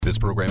This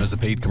program is a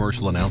paid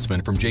commercial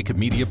announcement from Jacob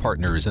Media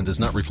Partners and does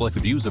not reflect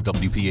the views of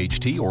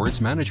WPHT or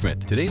its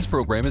management. Today's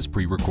program is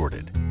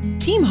pre-recorded.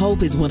 Team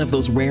Hope is one of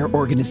those rare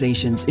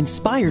organizations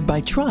inspired by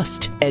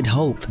trust and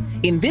hope.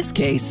 In this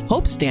case,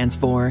 HOPE stands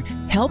for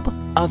Help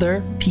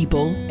Other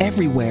People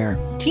Everywhere.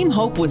 Team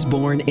Hope was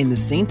born in the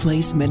same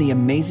place many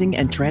amazing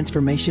and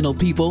transformational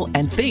people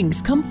and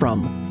things come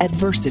from: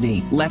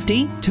 adversity.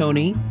 Lefty,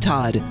 Tony,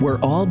 Todd were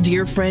all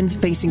dear friends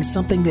facing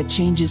something that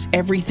changes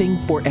everything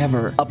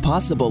forever, a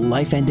possible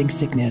life-ending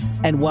sickness.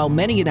 And while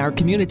many in our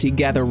community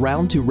gather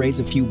round to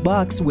raise a few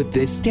bucks with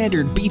this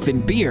standard beef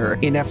and beer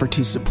in effort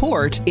to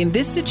support, in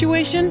this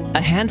situation,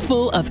 a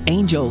handful of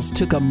angels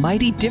took a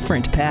mighty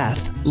different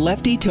path.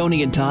 Lefty,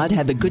 Tony, and Todd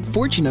had the good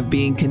fortune of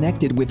being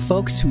connected with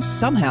folks who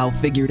somehow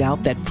figured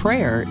out that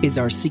prayer is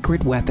our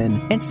secret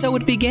weapon. And so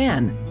it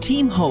began.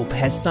 Team Hope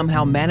has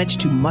somehow managed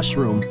to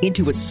mushroom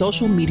into a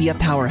social media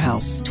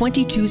powerhouse.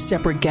 22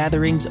 separate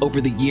gatherings over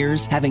the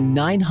years, having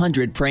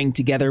 900 praying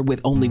together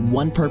with only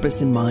one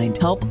purpose in mind: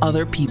 help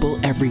other people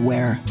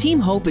everywhere. Team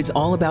Hope is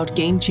all about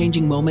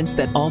game-changing moments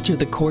that alter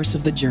the course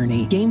of the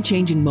journey.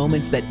 Game-changing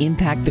moments that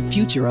impact the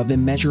future of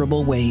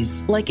immeasurable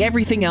ways. Like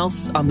everything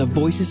else on the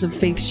Voices of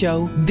Faith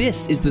show,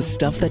 this is the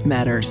stuff that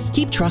matters.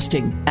 Keep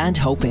trusting and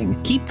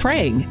hoping. Keep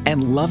praying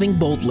and loving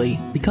boldly,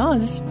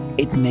 because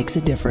it makes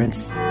a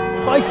difference.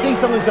 If I see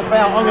something's a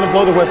foul, I'm going to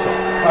blow the whistle.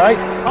 All right?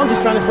 I'm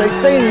just trying to say,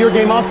 stay into your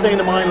game, I'll stay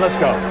into mine, let's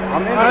go.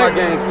 I'm into my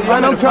game, Steve.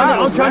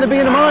 I'm trying to be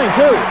into mine,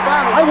 too.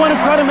 I want to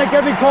try to make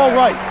every call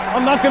right.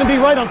 I'm not going to be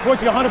right,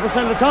 unfortunately, 100%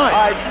 of the time.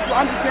 All right,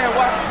 I'm just saying,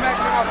 why smack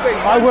me in my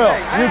face? I will.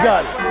 You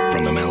got it.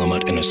 From the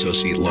Malamut and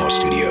Associate Law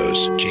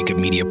Studios, Jacob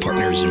Media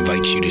Partners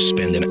invites you to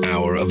spend an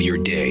hour of your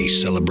day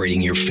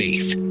celebrating your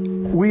faith.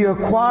 We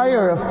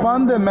acquire a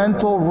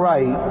fundamental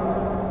right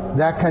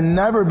that can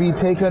never be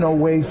taken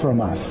away from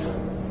us: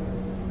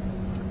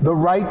 the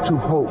right to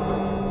hope.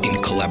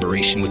 In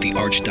collaboration with the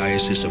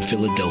Archdiocese of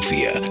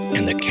Philadelphia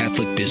and the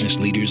Catholic business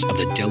leaders of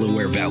the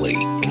Delaware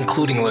Valley,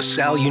 including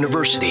LaSalle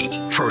University,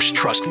 First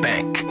Trust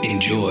Bank.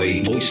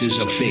 Enjoy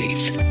Voices of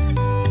Faith.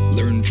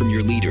 Learn from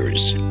your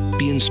leaders.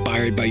 Be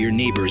inspired by your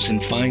neighbors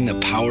and find the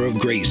power of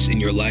grace in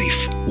your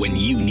life when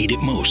you need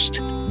it most.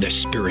 The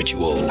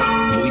spiritual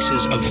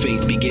Voices of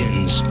Faith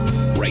begins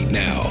right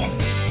now.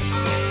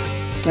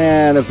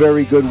 And a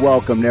very good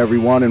welcome to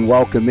everyone, and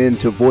welcome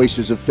into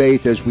Voices of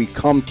Faith as we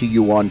come to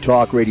you on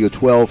Talk Radio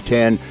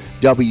 1210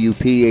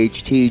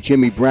 WPHT.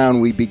 Jimmy Brown,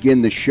 we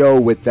begin the show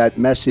with that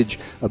message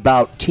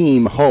about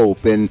Team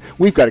Hope, and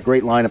we've got a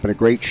great lineup and a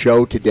great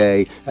show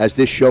today. As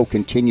this show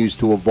continues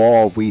to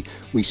evolve, we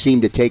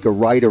seem to take a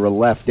right or a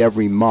left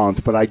every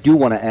month, but I do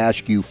want to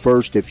ask you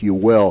first, if you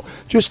will,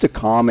 just to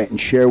comment and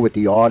share with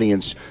the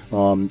audience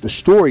the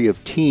story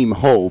of Team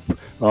Hope.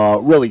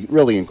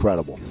 Really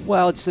incredible.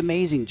 Well, it's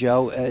amazing,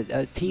 Joe.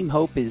 Team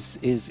Hope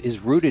is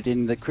rooted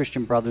in the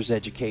Christian Brothers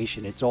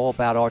education. It's all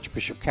about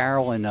Archbishop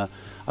Carroll and a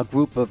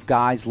group of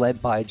guys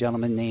led by a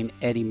gentleman named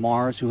Eddie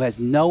Mars, who has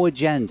no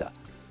agenda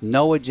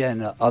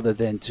other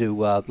than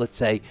to, let's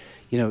say,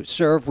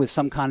 serve with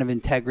some kind of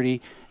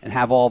integrity and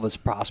have all of us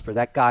prosper.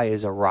 That guy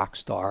is a rock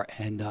star.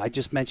 And I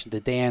just mentioned to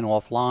Dan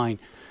offline,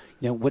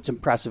 what's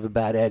impressive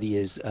about Eddie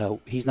is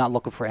he's not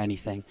looking for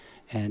anything.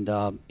 And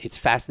it's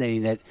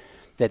fascinating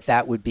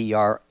that would be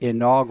our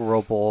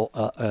inaugural,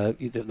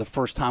 the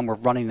first time we're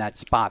running that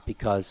spot,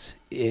 because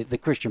the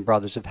Christian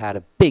Brothers have had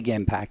a big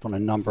impact on a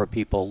number of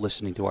people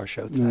listening to our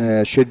show today.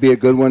 Yeah, should be a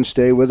good one.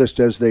 Stay with us.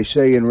 As they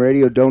say in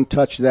radio, don't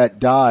touch that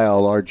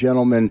dial. Our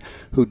gentleman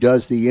who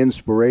does the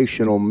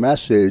inspirational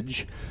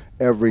message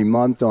every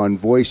month on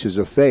Voices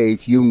of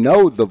Faith,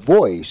 the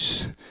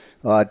voice.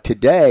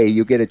 Today,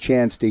 you get a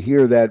chance to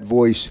hear that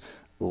voice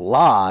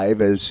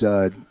live as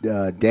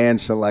Dan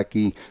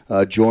Selecki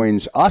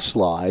joins us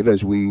live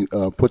as we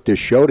put this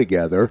show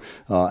together,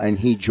 and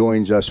he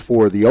joins us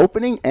for the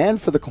opening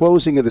and for the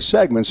closing of the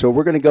segment. So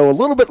we're going to go a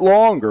little bit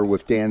longer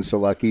with Dan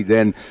Selecki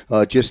than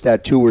just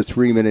that 2 or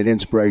 3 minute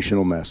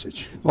inspirational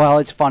message. Well,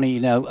 it's funny,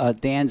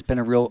 Dan's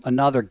been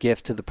another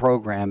gift to the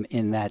program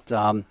in that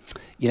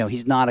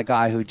he's not a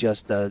guy who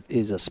just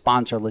is a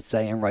sponsor, let's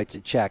say, and writes a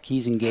check.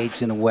 He's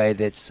engaged in a way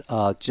that's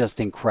just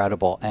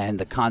incredible, and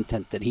the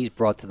content that he's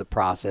brought to the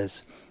process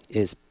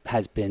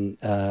has been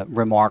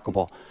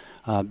remarkable.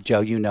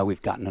 Joe,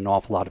 we've gotten an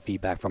awful lot of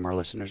feedback from our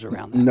listeners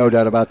around that. No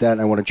doubt about that,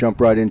 and I want to jump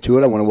right into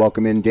it. I want to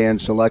welcome in Dan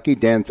Selecki.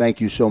 Dan, thank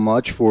you so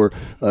much for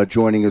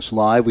joining us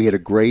live. We had a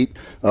great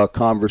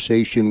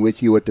conversation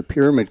with you at the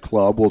Pyramid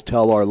Club. We'll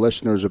tell our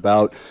listeners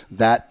about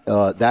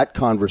that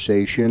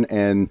conversation,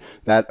 and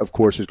that, of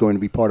course, is going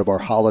to be part of our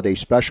holiday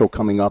special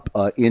coming up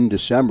in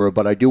December.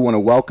 But I do want to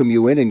welcome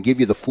you in and give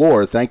you the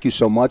floor. Thank you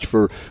so much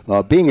for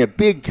being a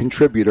big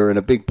contributor and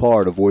a big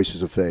part of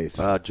Voices of Faith.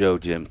 Joe,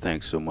 Jim,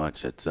 thanks so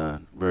much. It's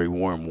very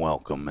warm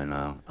welcome, and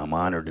I'm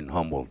honored and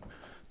humbled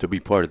to be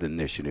part of the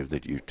initiative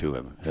that you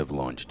two have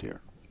launched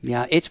here.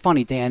 Yeah, it's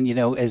funny, Dan,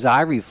 as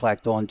I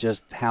reflect on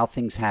just how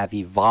things have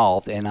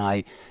evolved, and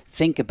I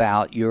think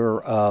about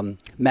your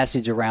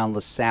message around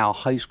LaSalle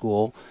High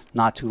School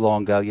not too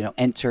long ago,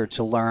 enter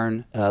to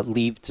learn,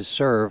 leave to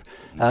serve.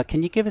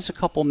 Can you give us a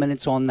couple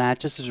minutes on that,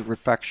 just as a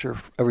refresher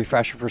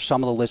for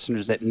some of the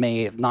listeners that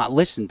may have not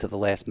listened to the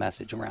last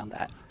message around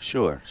that?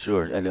 Sure.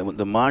 And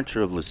the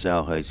mantra of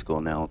LaSalle High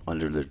School now,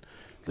 under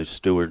the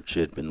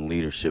stewardship and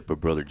leadership of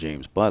Brother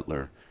James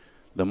Butler,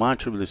 the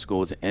mantra of the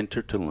school is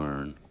enter to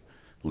learn,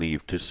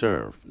 leave to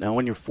serve. Now,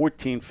 when you're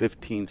 14,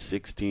 15,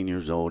 16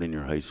 years old in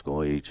your high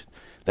school age,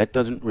 that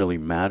doesn't really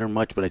matter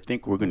much, but I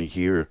think we're going to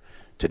hear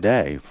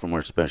today from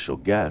our special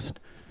guest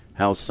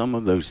how some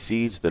of those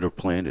seeds that are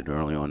planted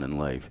early on in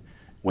life,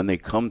 when they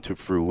come to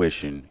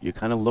fruition, you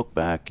kind of look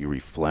back, you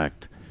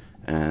reflect,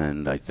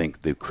 and I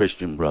think the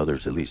Christian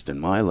brothers, at least in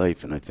my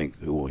life, and I think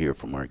who we'll hear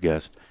from our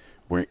guest,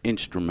 were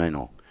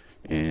instrumental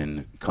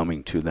in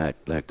coming to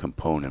that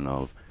component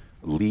of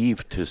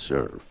leave to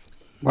serve.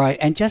 Right,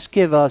 and just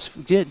give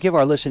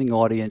our listening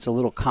audience a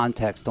little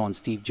context on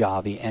Steve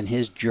Javie and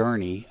his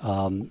journey.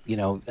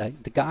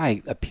 The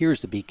guy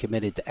appears to be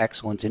committed to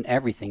excellence in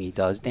everything he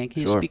does. Dan,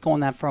 can you speak on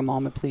that for a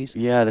moment, please?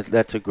 Yeah,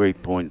 that's a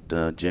great point,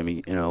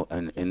 Jimmy.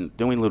 And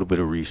doing a little bit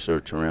of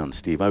research around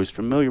Steve, I was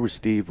familiar with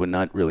Steve, but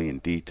not really in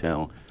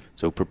detail.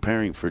 So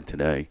preparing for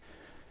today,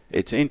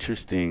 it's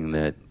interesting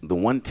that the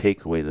one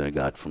takeaway that I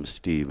got from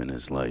Steve in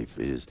his life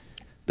is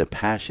the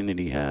passion that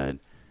he had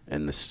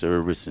and the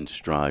service and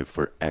strive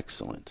for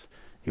excellence.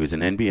 He was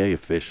an NBA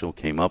official,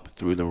 came up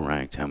through the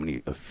ranks. How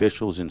many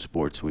officials in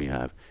sports we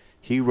have?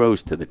 He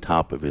rose to the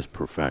top of his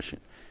profession.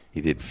 He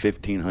did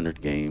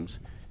 1,500 games,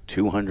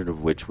 200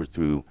 of which were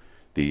through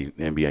the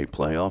NBA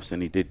playoffs,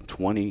 and he did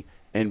 20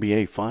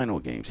 NBA final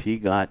games. He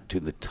got to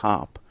the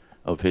top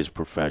of his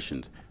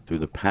profession through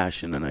the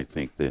passion and I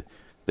think the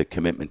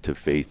commitment to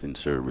faith and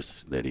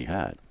service that he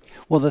had.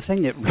 Well, the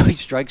thing that really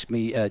strikes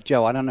me,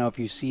 Joe, I don't know if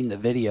you've seen the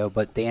video,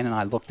 but Dan and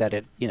I looked at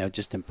it,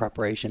 just in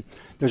preparation.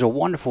 There's a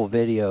wonderful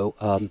video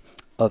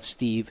of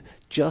Steve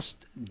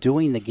just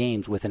doing the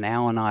games with an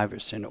Allen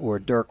Iverson or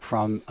Dirk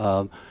from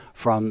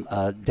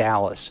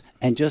Dallas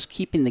and just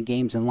keeping the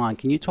games in line.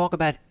 Can you talk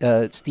about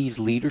Steve's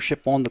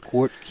leadership on the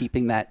court,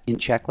 keeping that in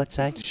check, let's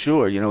say?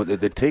 Sure.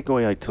 The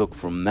takeaway I took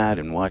from that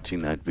and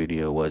watching that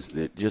video was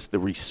that just the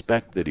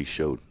respect that he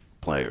showed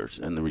players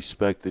and the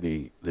respect that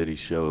he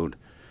showed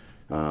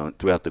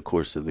throughout the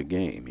course of the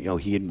game.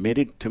 He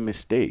admitted to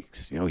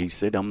mistakes. He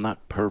said, I'm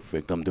not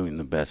perfect. I'm doing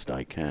the best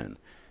I can.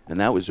 And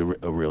that was a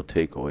real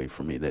takeaway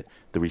for me, that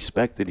the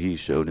respect that he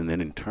showed and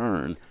then in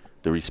turn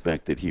the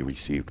respect that he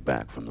received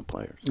back from the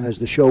players. As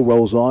the show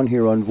rolls on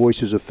here on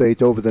Voices of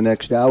Faith over the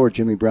next hour,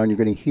 Jimmy Brown, you're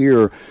going to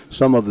hear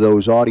some of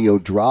those audio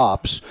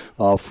drops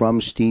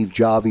from Steve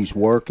Javie's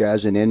work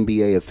as an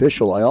NBA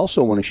official. I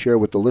also want to share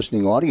with the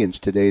listening audience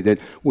today that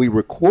we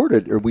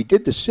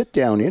did the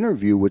sit-down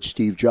interview with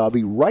Steve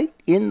Javie right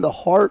in the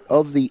heart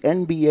of the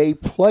NBA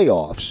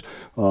playoffs.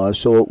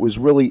 So it was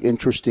really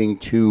interesting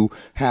to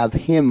have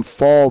him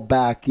fall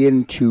back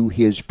into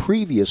his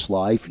previous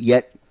life,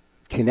 yet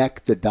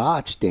connect the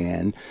dots,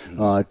 Dan,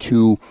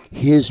 to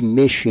his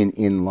mission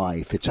in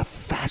life. It's a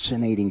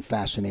fascinating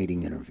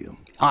interview.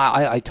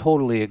 I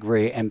totally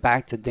agree. And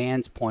back to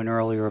Dan's point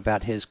earlier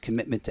about his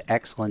commitment to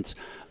excellence,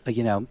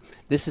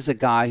 this is a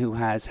guy who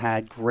has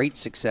had great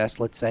success,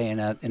 let's say, in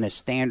a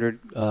standard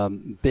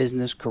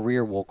business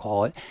career, we'll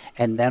call it,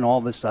 and then all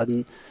of a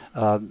sudden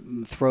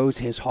throws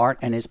his heart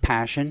and his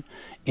passion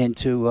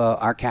into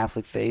our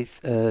Catholic faith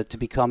to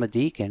become a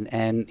deacon,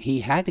 and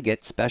he had to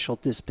get special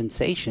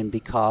dispensation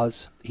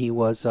because he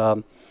was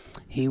a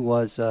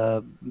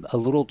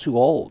little too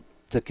old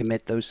to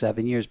commit those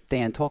 7 years.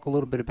 Dan, talk a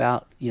little bit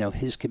about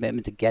his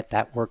commitment to get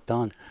that work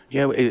done.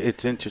 Yeah,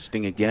 it's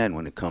interesting again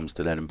when it comes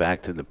to that, and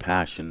back to the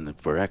passion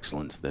for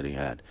excellence that he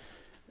had.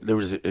 There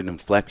was an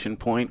inflection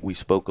point. We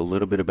spoke a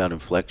little bit about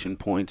inflection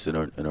points in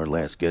our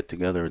last get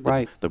together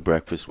at the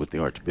breakfast with the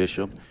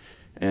Archbishop.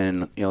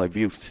 And I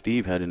view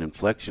Steve had an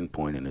inflection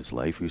point in his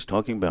life. He was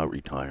talking about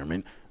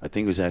retirement. I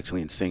think he was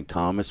actually in St.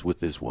 Thomas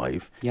with his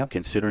wife,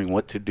 considering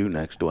what to do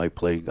next. Do I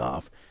play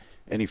golf?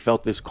 And he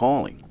felt this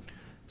calling.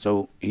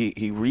 So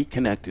he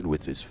reconnected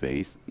with his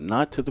faith,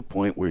 not to the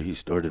point where he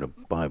started a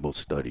Bible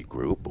study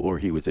group or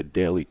he was a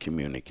daily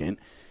communicant.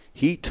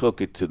 He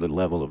took it to the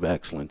level of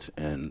excellence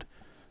and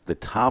the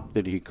top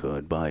that he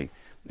could by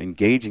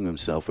engaging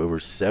himself over a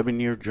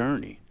 7-year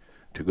journey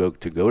to go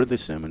to the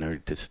seminary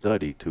to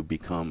study to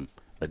become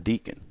a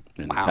deacon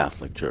in the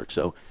Catholic Church.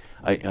 So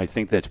I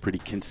think that's pretty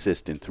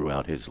consistent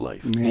throughout his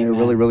life. Yeah,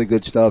 really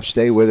good stuff.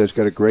 Stay with us.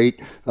 Got a great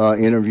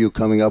interview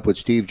coming up with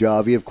Steve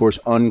Javie. Of course,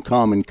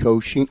 Uncommon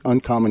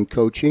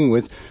Coaching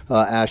with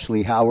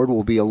Ashley Howard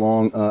will be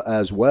along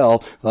as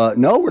well.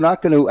 No, we're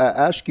not going to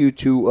ask you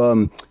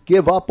to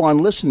give up on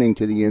listening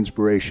to the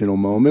Inspirational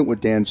Moment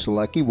with Dan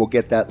Selecki. We'll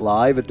get that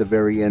live at the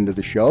very end of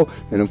the show.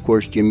 And, of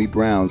course, Jimmy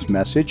Brown's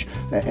message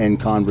and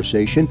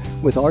conversation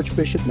with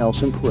Archbishop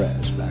Nelson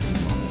Perez. Back in a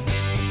moment.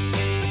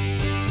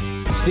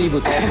 Steve,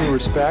 with all due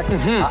respect,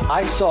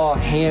 I saw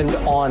hand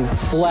on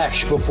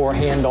flesh before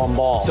hand on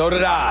ball. So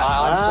did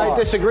I. I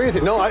disagree with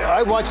you. No,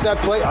 I watched that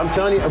play. I'm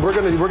telling you, we're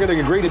gonna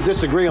agree to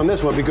disagree on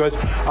this one because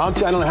I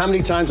don't know how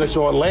many times I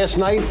saw it last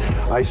night.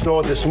 I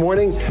saw it this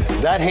morning.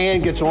 That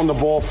hand gets on the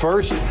ball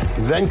first,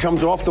 then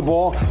comes off the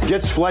ball,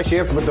 gets flesh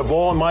after, but the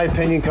ball, in my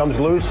opinion,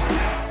 comes loose.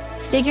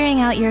 Figuring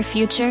out your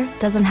future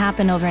doesn't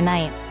happen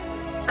overnight.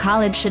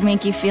 College should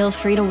make you feel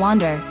free to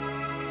wander,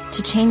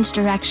 to change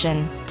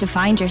direction, to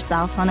find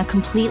yourself on a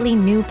completely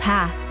new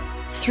path.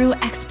 Through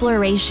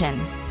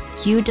exploration,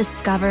 you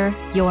discover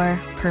your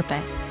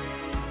purpose.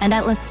 And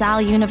at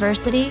LaSalle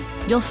University,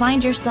 you'll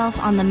find yourself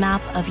on the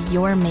map of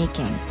your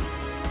making.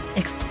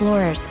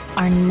 Explorers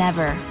are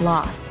never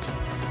lost.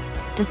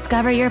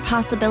 Discover your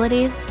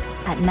possibilities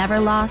at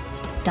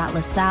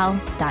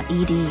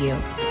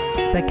neverlost.lasalle.edu.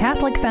 The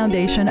Catholic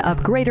Foundation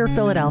of Greater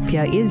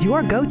Philadelphia is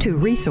your go-to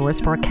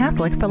resource for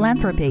Catholic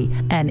philanthropy,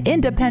 an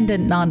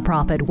independent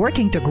nonprofit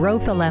working to grow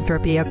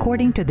philanthropy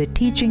according to the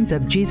teachings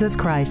of Jesus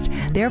Christ.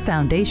 Their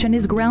foundation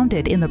is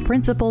grounded in the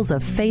principles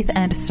of faith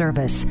and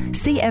service.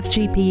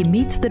 CFGP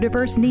meets the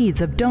diverse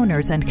needs of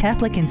donors and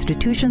Catholic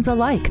institutions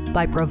alike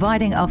by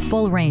providing a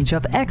full range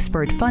of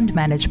expert fund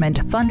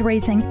management,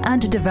 fundraising,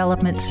 and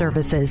development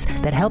services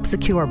that help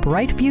secure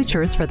bright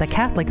futures for the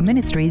Catholic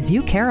ministries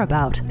you care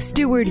about.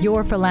 Steward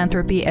your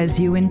philanthropy as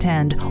you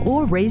intend,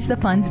 or raise the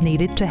funds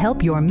needed to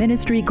help your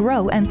ministry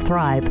grow and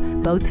thrive.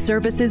 Both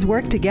services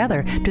work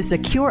together to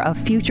secure a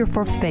future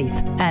for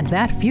faith, and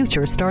that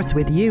future starts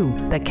with you.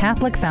 The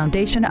Catholic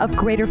Foundation of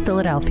Greater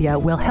Philadelphia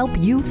will help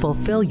you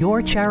fulfill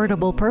your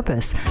charitable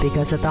purpose,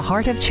 because at the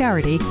heart of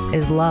charity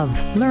is love.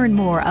 Learn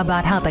more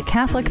about how the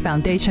Catholic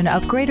Foundation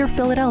of Greater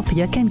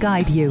Philadelphia can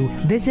guide you.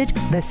 Visit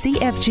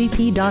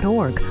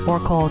thecfgp.org or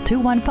call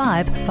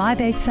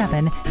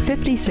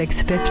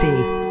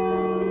 215-587-5650.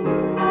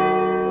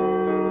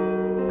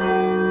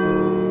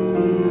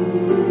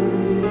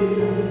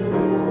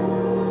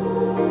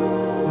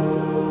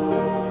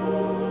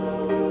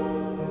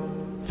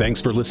 Thanks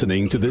for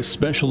listening to this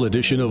special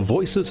edition of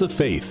Voices of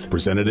Faith,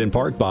 presented in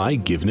part by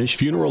Givnish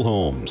Funeral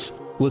Homes,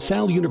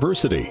 LaSalle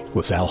University,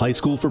 LaSalle High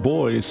School for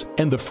Boys,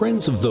 and the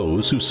friends of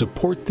those who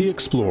support the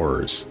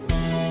Explorers.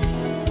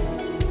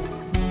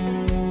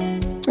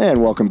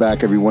 And welcome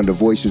back, everyone, to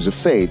Voices of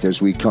Faith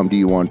as we come to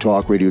you on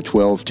Talk Radio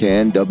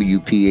 1210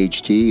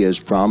 WPHT. As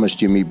promised,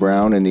 Jimmy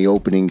Brown in the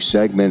opening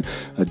segment,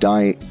 a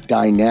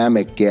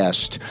dynamic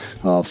guest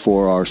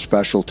for our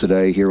special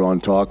today here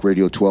on Talk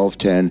Radio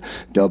 1210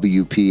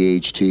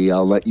 WPHT.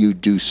 I'll let you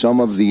do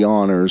some of the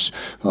honors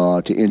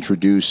to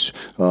introduce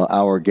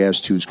our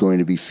guest who's going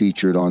to be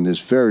featured on this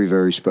very,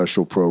 very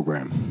special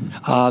program.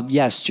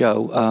 Yes,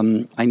 Joe.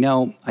 I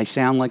know I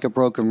sound like a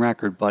broken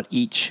record, but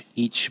each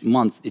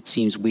month it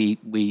seems we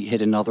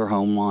hit another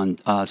home run.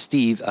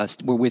 Steve,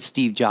 we're with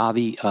Steve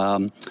Javi.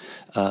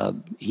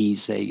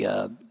 He's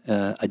a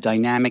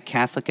dynamic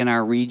Catholic in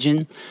our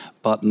region,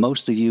 but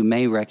most of you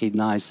may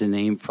recognize the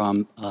name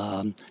from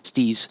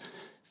Steve's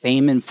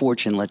fame and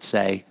fortune, let's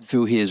say,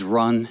 through his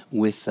run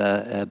with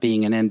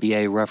being an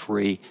NBA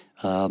referee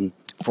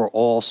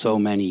for so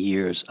many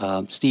years.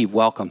 Steve,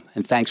 welcome,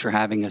 and thanks for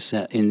having us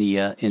in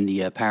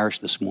the parish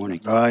this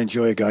morning. I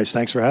enjoy it, guys.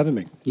 Thanks for having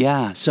me.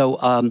 Yeah.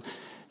 So.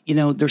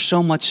 There's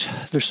so much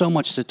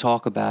to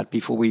talk about.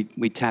 Before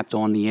we tapped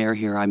on the air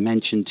here, I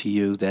mentioned to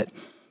you that,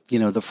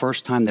 the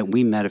first time that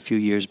we met a few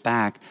years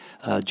back,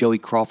 Joey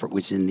Crawford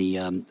was in the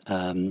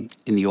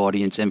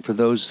audience. And for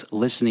those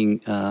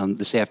listening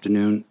this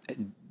afternoon,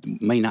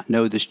 may not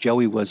know this,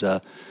 Joey was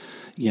a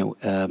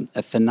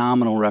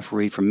phenomenal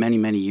referee for many,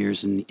 many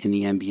years in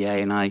the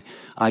NBA. And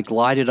I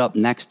glided up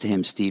next to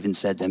him, Steve, and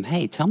said to him,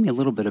 "Hey, tell me a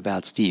little bit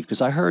about Steve,"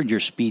 because I heard your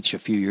speech a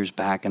few years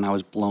back and I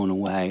was blown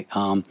away.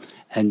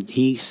 And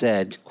he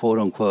said, quote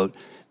unquote,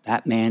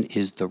 "That man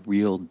is the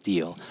real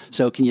deal."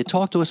 So can you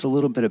talk to us a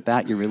little bit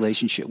about your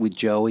relationship with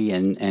Joey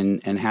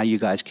and how you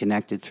guys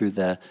connected through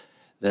the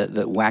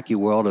wacky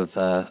world of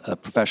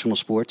professional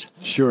sports?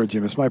 Sure,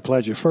 Jim. It's my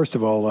pleasure. First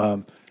of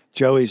all,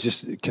 Joey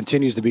just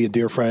continues to be a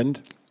dear friend.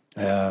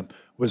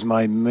 Was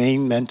my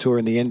main mentor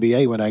in the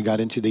NBA when I got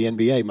into the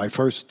NBA. My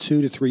first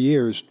 2 to 3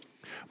 years,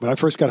 when I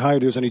first got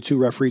hired, there was only 2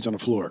 referees on the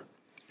floor.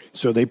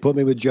 So they put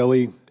me with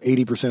Joey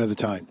 80% of the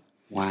time.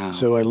 Wow.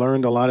 So I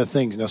learned a lot of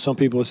things. Now, some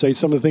people would say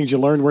some of the things you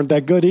learned weren't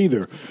that good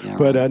either. Yeah,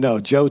 but no,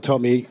 Joe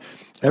taught me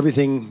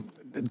everything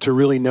to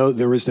really know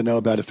there is to know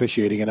about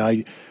officiating. And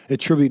I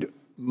attribute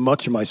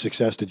much of my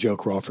success to Joe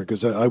Crawford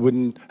because I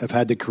wouldn't have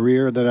had the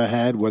career that I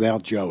had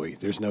without Joey.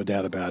 There's no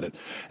doubt about it.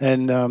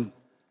 And,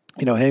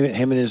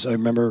 him and his, I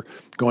remember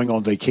going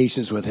on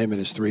vacations with him and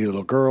his 3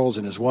 little girls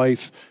and his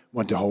wife,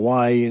 went to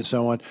Hawaii and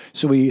so on.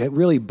 So we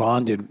really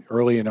bonded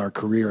early in our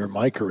career, in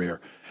my career.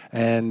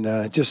 And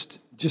just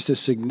a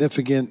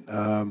significant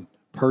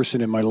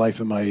person in my life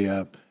and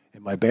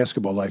in my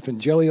basketball life.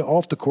 And Joey,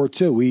 off the court,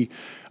 too. We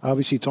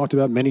obviously talked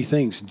about many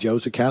things.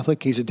 Joe's a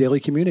Catholic. He's a daily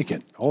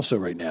communicant also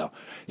right now.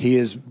 He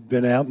has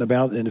been out and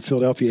about in the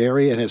Philadelphia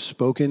area and has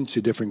spoken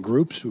to different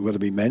groups, whether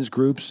it be men's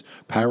groups,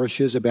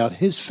 parishes, about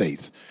his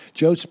faith.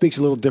 Joe speaks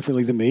a little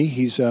differently than me.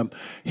 He's a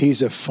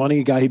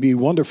funny guy. He'd be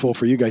wonderful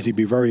for you guys. He'd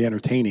be very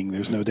entertaining.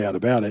 There's no doubt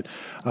about it.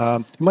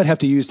 You might have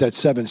to use that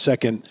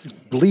 7-second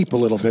bleep a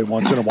little bit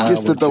once in a while.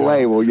 Just the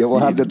delay. We'll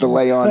have the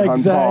delay on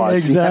pause.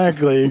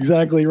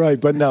 Exactly right.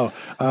 But no,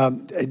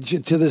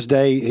 to this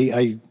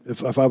day,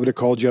 if I would have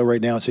called Joe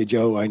right now and say,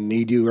 Joe, I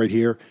need you right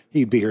here,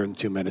 he'd be here in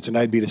 2 minutes, and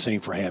I'd be the same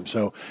for him.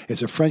 So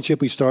it's a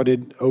friendship we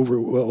started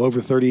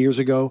over 30 years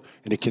ago,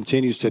 and it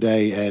continues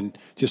today, and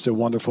just a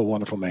wonderful,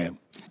 wonderful man.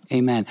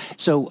 Amen.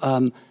 So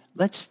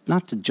let's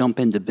not to jump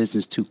into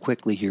business too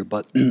quickly here,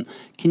 but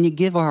can you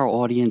give our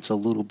audience a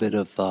little bit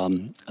of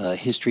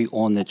history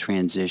on the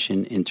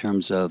transition in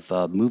terms of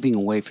moving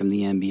away from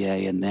the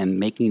NBA and then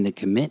making the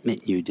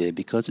commitment you did?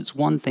 Because it's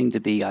one thing to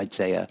be, I'd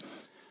say,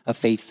 a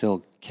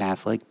faith-filled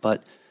Catholic,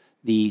 but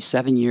the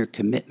 7-year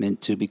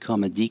commitment to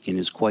become a deacon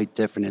is quite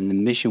different, and the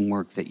mission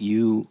work that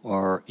you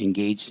are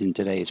engaged in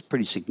today is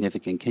pretty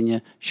significant. Can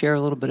you share a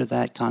little bit of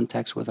that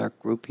context with our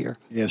group here?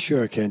 Yeah,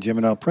 sure I can, Jim,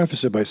 and I'll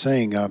preface it by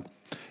saying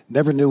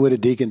never knew what a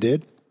deacon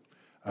did.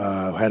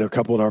 Had a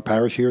couple in our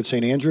parish here at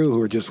St. Andrew who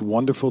were just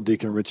wonderful,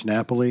 Deacon Rich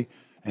Napoli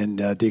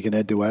and Deacon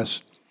Ed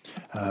Duess.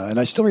 And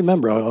I still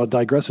remember, I'll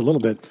digress a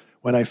little bit,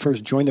 when I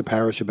first joined the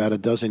parish about a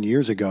dozen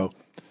years ago,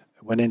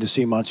 went in to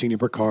see Monsignor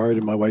Picard,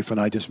 and my wife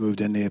and I just moved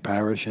into the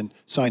parish and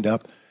signed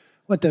up.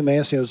 Went to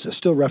Mass. I was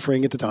still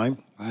refereeing at the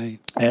time. Right.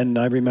 And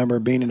I remember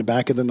being in the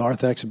back of the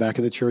narthex, the back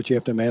of the church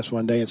after Mass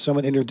one day, and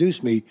someone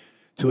introduced me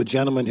to a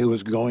gentleman who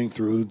was going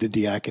through the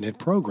diaconate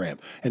program.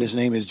 And his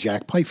name is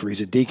Jack Pfeiffer. He's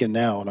a deacon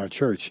now in our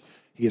church.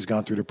 He has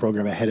gone through the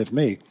program ahead of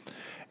me.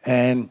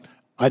 And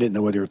I didn't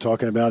know what they were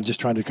talking about, just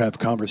trying to have a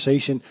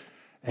conversation.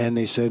 And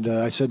they said,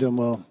 I said to him,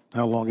 well,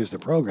 how long is the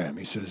program?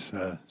 He says,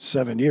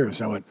 7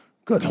 years. I went,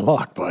 good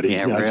luck, buddy.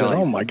 Yeah, I really? said,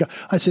 oh, my God.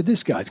 I said,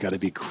 this guy's got to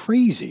be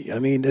crazy. I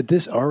mean,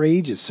 at our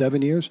age, it's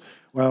 7 years.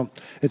 Well,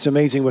 it's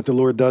amazing what the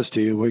Lord does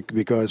to you,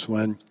 because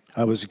when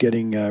I was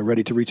getting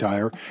ready to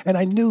retire, and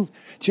I knew,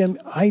 Jim,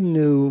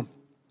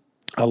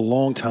 a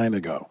long time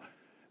ago,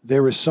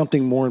 there was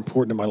something more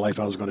important in my life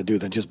I was going to do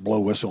than just blow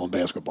whistle on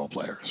basketball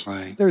players.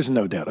 Right. There's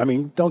no doubt. I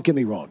mean, don't get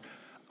me wrong.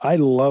 I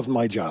love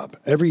my job.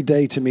 Every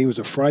day to me was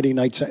a Friday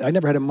night. I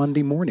never had a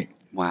Monday morning.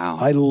 Wow.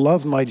 I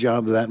love my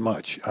job that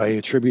much. I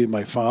attribute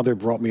my father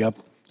brought me up.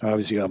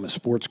 Obviously, I'm a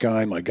sports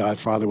guy. My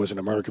godfather was an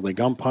American League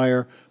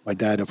umpire. My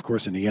dad, of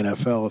course, in the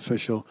NFL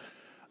official.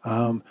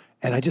 And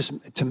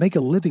to make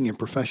a living in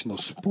professional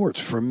sports,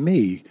 for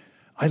me,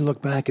 I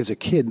look back as a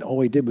kid and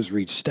all I did was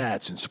read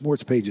stats and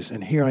sports pages.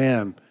 And here I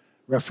am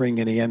refereeing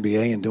in the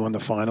NBA and doing the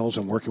finals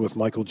and working with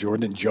Michael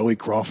Jordan and Joey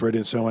Crawford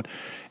and so on.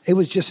 It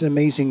was just an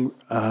amazing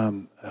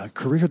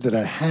career that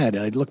I had.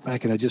 And I look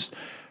back and I just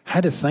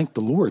had to thank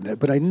the Lord.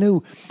 But I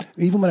knew,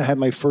 even when I had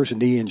my first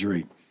knee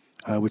injury,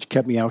 which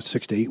kept me out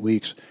 6 to 8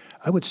 weeks,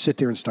 I would sit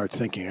there and start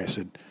thinking. I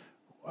said,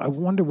 I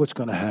wonder what's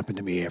going to happen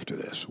to me after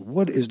this.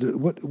 What is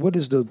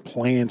the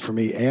plan for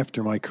me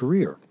after my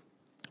career?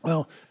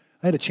 Well,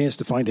 I had a chance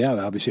to find out,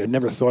 obviously. I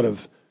never thought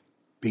of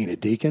being a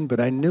deacon,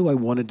 but I knew I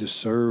wanted to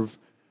serve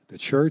the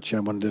church. I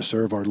wanted to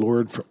serve our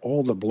Lord for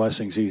all the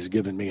blessings he's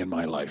given me in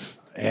my life.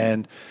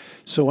 And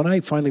so when I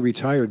finally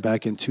retired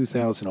back in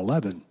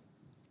 2011,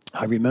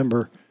 I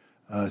remember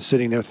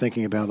sitting there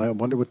thinking about, I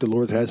wonder what the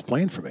Lord has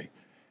planned for me.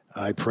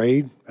 I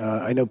prayed.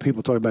 I know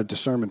people talk about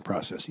discernment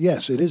process.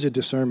 Yes, it is a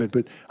discernment,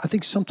 but I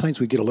think sometimes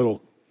we get a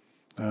little,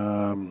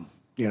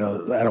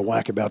 out of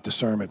whack about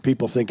discernment.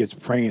 People think it's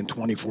praying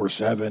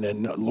 24/7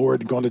 and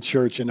Lord going to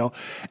church, and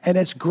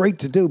it's great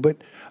to do. But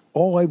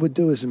all I would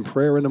do is in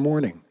prayer in the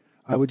morning,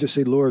 I would just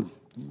say, Lord,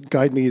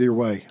 guide me either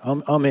way.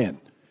 I'm in.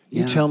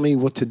 You tell me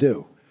what to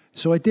do.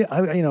 So I did.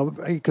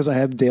 Because I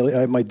have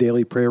my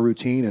daily prayer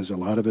routine, as a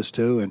lot of us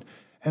do, and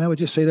I would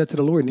just say that to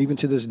the Lord. And even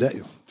to this day,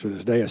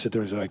 I sit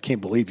there and say, I can't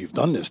believe you've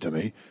done this to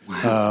me.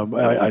 Wow.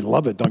 I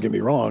love it, don't get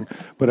me wrong,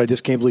 but I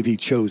just can't believe he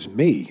chose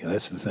me.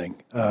 That's the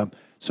thing.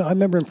 So I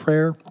remember in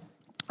prayer,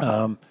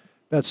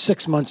 about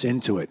 6 months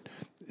into it,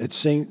 at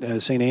St.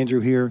 Andrew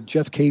here,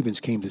 Jeff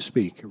Cavins came to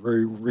speak, a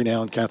very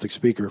renowned Catholic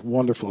speaker,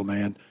 wonderful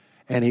man,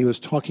 and he was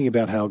talking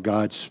about how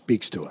God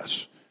speaks to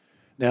us.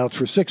 Now,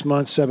 for 6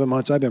 months, 7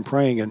 months, I've been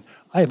praying, and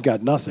I have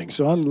got nothing.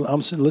 So I'm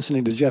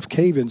listening to Jeff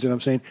Cavins, and I'm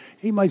saying,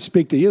 he might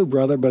speak to you,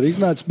 brother, but he's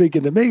not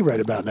speaking to me right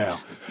about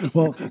now.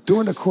 Well,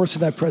 during the course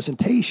of that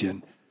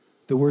presentation,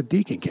 the word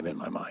deacon came in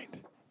my mind.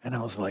 And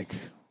I was like,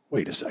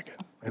 wait a second.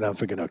 And I'm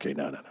thinking, okay,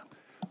 no.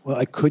 Well,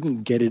 I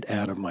couldn't get it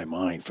out of my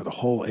mind for the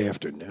whole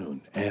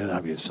afternoon. And I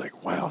was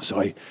like, wow.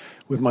 So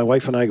with my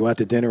wife and I go out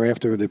to dinner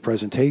after the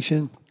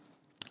presentation.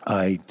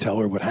 I tell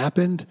her what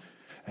happened,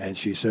 and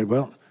she said,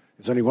 well,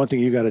 there's only one thing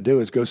you got to do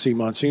is go see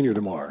Monsignor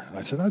tomorrow.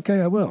 I said,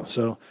 okay, I will.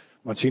 So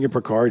Monsignor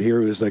Picard here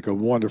is like a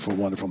wonderful,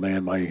 wonderful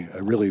man, my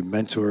really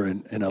mentor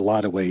in a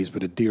lot of ways,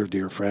 but a dear,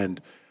 dear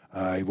friend.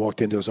 I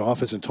walked into his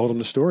office and told him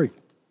the story.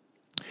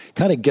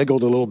 kind of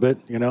giggled a little bit,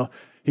 you know.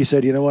 He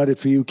said, you know what,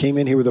 if you came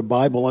in here with a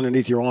Bible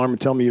underneath your arm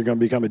and tell me you're going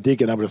to become a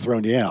deacon, I would have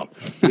thrown you out.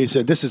 He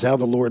said, this is how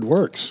the Lord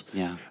works.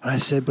 Yeah. And I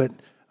said, but,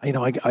 you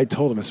know, I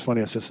told him, it's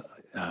funny, I says,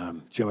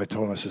 Joe, I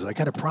told him, I says, I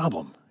got a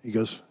problem. He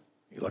goes,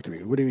 he looked at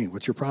me, what do you mean,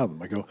 what's your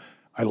problem? I go,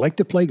 I like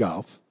to play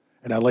golf,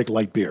 and I like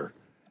light beer.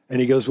 And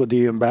he goes, well, do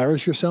you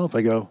embarrass yourself?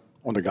 I go,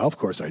 on the golf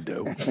course I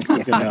do,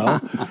 you know.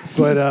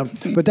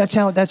 But that's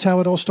how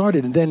it all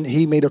started. And then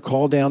he made a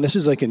call down. This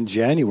is like in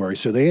January.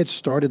 So they had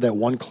started that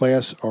one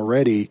class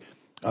already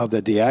of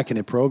the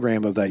diaconate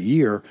program of that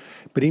year.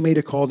 But he made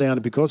a call down.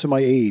 And because of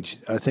my age,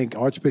 I think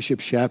Archbishop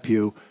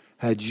Chaput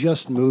had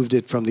just moved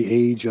it from the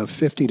age of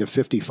 50 to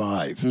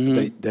 55. Mm-hmm.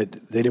 They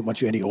didn't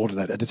want you any older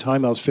than that. At the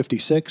time, I was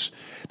 56.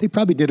 They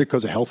probably did it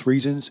because of health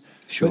reasons.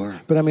 Sure.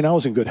 But I mean, I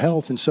was in good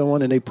health and so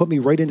on, and they put me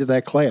right into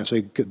that class.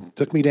 They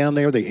took me down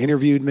there. They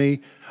interviewed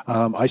me.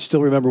 I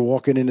still remember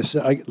walking in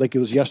like it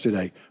was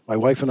yesterday. My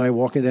wife and I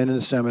walking in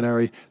the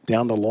seminary,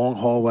 down the long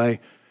hallway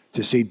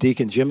to see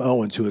Deacon Jim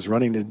Owens, who was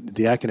running the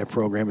diaconate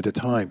program at the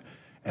time.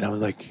 And I was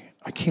like,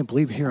 I can't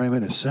believe here I'm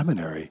in a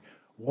seminary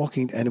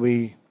walking, and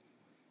we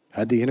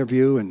had the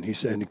interview, and he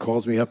said, and he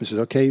calls me up and says,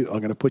 okay, I'm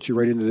going to put you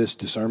right into this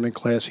discernment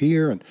class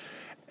here.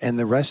 And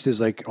the rest is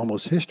like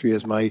almost history,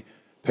 as my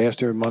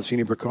pastor,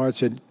 Monsignor Bricard,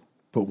 said,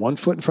 put one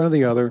foot in front of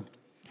the other.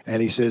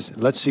 And he says,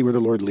 let's see where the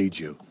Lord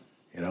leads you,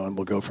 you know, and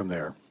we'll go from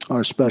there.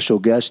 Our special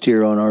guest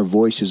here on our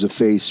Voices of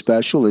Faith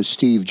special is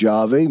Steve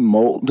Jave,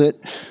 molded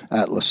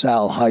at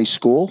LaSalle High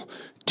School,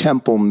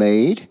 Temple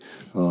made,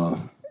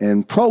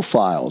 and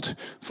profiled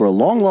for a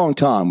long, long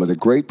time with a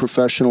great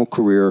professional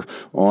career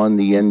on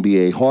the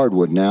NBA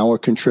hardwood. Now a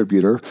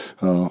contributor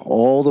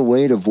all the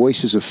way to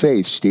Voices of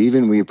Faith.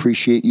 Stephen, we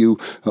appreciate you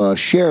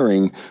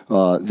sharing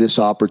this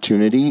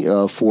opportunity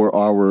for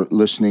our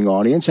listening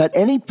audience. At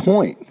any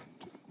point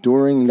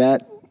during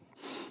that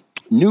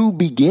new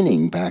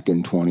beginning back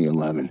in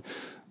 2011,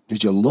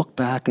 did you look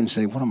back and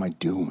say, what am I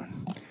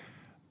doing?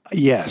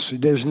 Yes,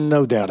 there's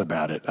no doubt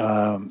about it.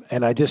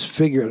 And I just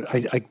figured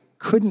I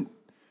couldn't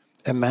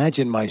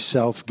imagine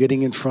myself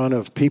getting in front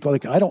of people.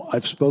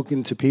 I've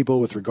spoken to people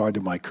with regard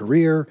to my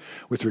career,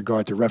 with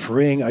regard to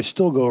refereeing. I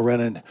still go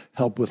around and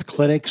help with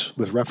clinics,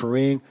 with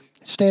refereeing,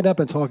 stand up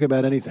and talk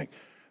about anything.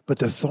 But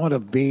the thought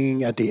of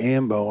being at the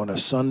AMBO on a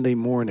Sunday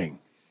morning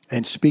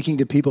and speaking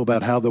to people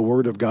about how the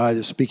Word of God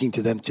is speaking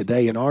to them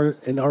today in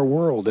our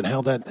world, and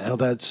how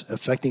that's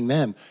affecting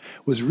them,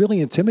 was really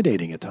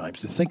intimidating at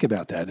times to think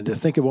about that and to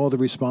think of all the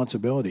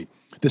responsibility.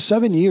 The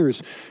 7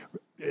 years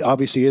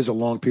obviously is a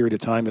long period of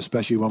time,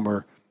 especially when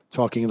we're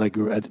talking like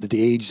at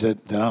the age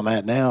that I'm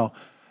at now.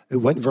 It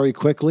went very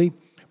quickly,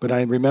 but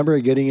I remember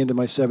getting into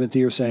my 7th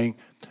year saying,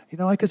 you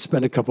know, I could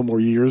spend a couple more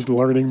years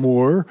learning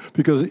more,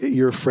 because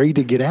you're afraid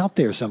to get out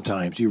there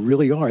sometimes. You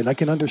really are. And I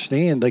can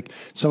understand, like,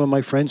 some of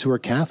my friends who are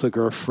Catholic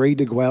are afraid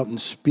to go out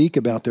and speak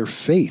about their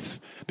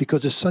faith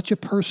because it's such a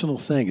personal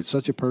thing. It's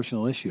such a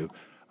personal issue.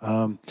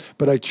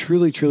 But I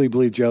truly, truly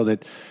believe, Joe,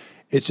 that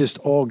it's just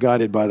all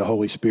guided by the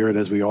Holy Spirit,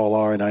 as we all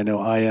are, and I know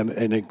I am.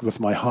 And with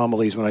my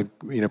homilies, when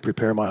I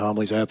prepare my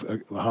homilies, I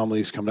have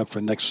homilies coming up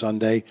for next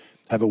Sunday.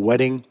 I have a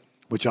wedding,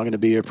 which I'm going to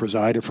be a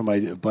presider for my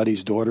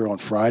buddy's daughter on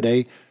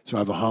Friday, so I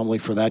have a homily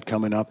for that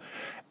coming up.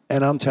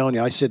 And I'm telling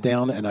you, I sit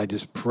down and I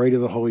just pray to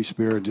the Holy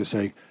Spirit and just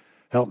say,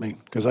 help me,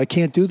 because I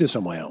can't do this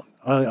on my own.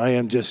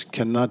 I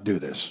cannot do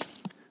this.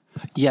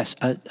 Yes,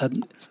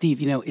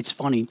 Steve, you know, it's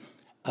funny.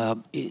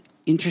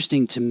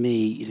 Interesting to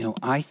me,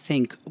 I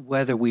think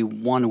whether we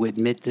want to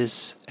admit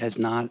this as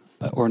not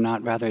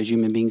as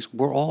human beings,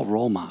 we're all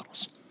role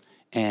models.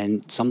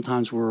 And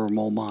sometimes we're a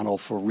role model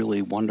for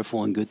really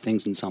wonderful and good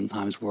things, and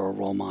sometimes we're a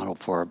role model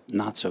for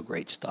not so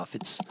great stuff.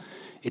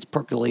 It's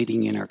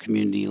percolating in our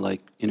community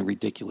like in a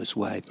ridiculous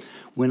way.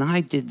 When I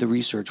did the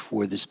research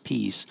for this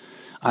piece,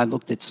 I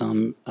looked at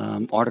some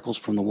articles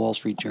from the Wall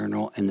Street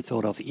Journal and the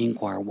Philadelphia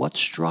Inquirer. What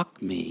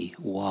struck me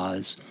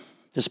was,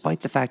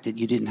 despite the fact that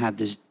you didn't have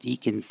this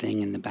deacon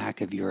thing in the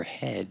back of your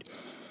head,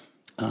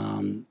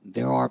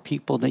 there are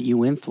people that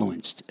you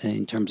influenced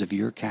in terms of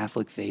your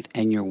Catholic faith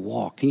and your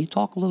walk. Can you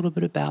talk a little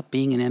bit about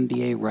being an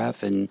NBA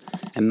ref and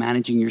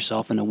managing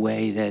yourself in a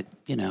way that,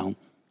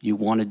 you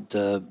wanted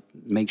to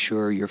make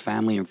sure your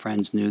family and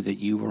friends knew that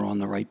you were on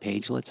the right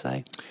page, let's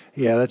say?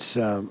 Yeah, that's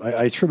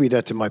I attribute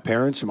that to my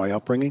parents and my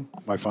upbringing,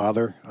 my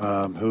father,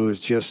 who is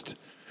just,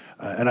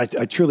 and I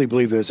truly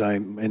believe as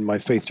I'm in my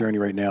faith journey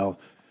right now,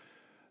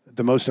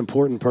 the most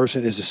important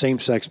person is the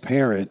same-sex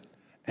parent,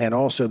 and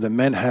also the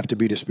men have to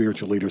be the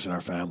spiritual leaders in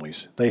our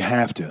families. They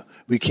have to.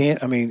 We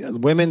can't,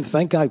 women,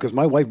 thank God, because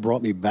my wife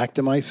brought me back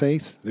to my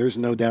faith. There's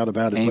no doubt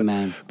about it.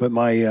 Amen. But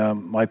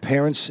my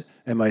parents,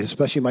 and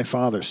especially my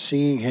father,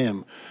 seeing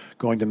him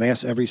going to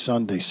Mass every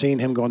Sunday, seeing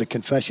him going to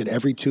confession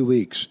every 2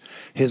 weeks.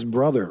 His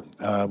brother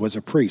was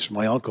a priest.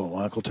 My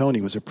Uncle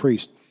Tony was a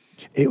priest.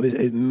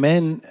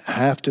 Men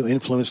have to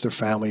influence their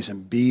families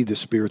and be the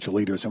spiritual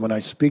leaders. And when I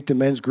speak to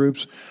men's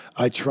groups,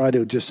 I try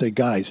to just say,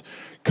 guys,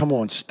 come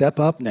on, step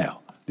up now.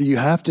 You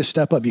have to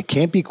step up. You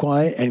can't be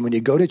quiet. And when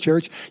you go to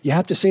church, you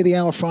have to say the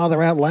Our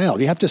Father out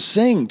loud. You have to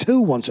sing,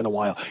 too, once in a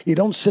while. You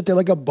don't sit there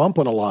like a bump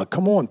on a log.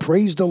 Come on,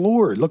 praise the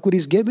Lord. Look what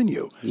he's given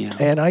you. Yeah.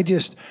 And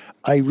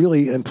I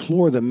really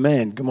implore the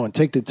men, come on,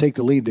 take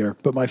the lead there.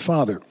 But my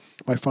father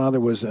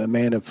was a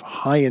man of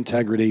high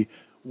integrity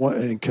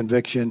and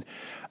conviction.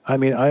 I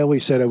mean, I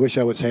always said I wish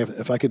I was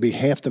if I could be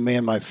half the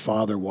man my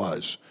father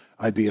was,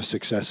 I'd be a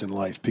success in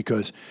life,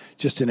 because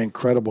just an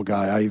incredible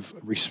guy. I've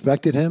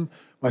respected him.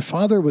 My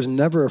father was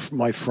never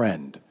my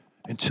friend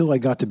until I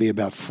got to be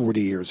about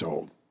 40 years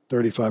old,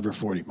 35 or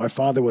 40. My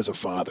father was a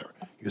father.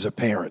 He was a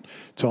parent,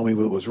 told me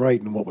what was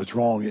right and what was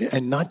wrong,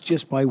 and not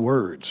just by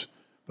words,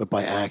 but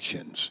by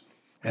actions.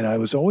 And I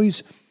was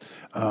always,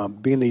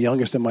 being the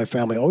youngest in my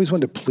family, I always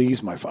wanted to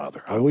please my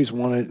father. I always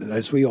wanted,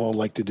 as we all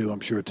like to do, I'm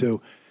sure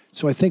too.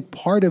 So I think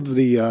part of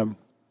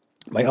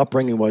my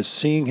upbringing was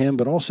seeing him,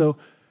 but also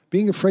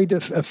being afraid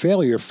of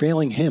failure,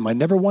 failing him. I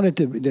never wanted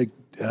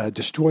to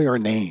destroy our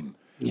name.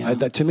 Yeah.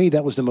 To me,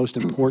 that was the most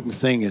important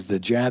thing, is the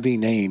Javi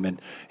name. And,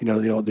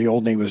 the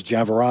old name was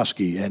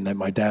Javorowski, and then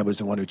my dad was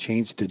the one who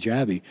changed to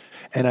Javi.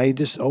 And I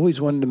just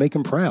always wanted to make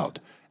him proud.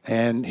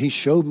 And he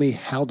showed me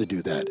how to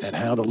do that and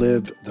how to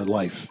live the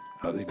life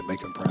to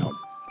make him proud.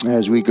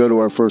 As we go to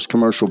our first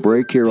commercial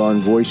break here on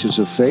Voices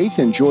of Faith,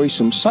 enjoy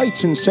some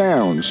sights and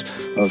sounds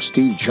of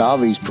Steve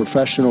Javi's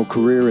professional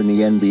career in the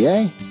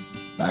NBA.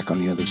 Back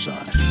on the other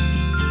side.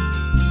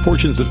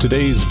 Portions of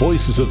today's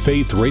Voices of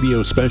Faith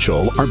radio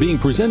special are being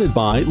presented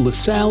by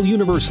LaSalle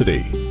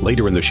University.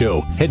 Later in the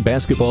show, head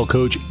basketball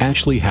coach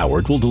Ashley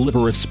Howard will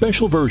deliver a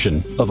special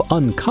version of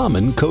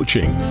Uncommon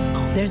Coaching.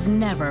 There's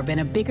never been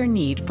a bigger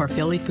need for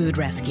Philly Food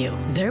Rescue.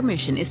 Their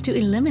mission is to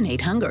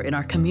eliminate hunger in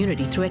our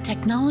community through a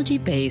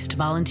technology-based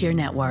volunteer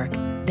network.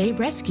 They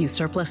rescue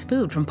surplus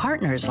food from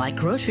partners like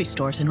grocery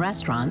stores and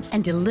restaurants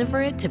and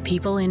deliver it to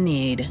people in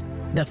need.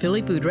 The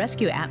Philly Food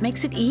Rescue app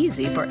makes it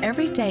easy for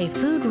everyday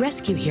food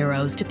rescue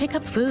heroes to pick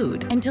up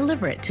food and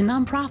deliver it to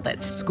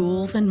nonprofits,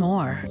 schools, and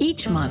more.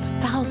 Each month,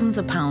 thousands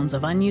of pounds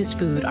of unused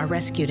food are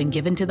rescued and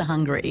given to the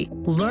hungry.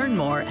 Learn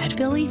more at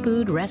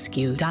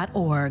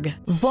phillyfoodrescue.org.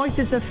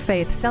 Voices of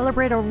Faith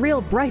celebrate a real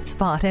bright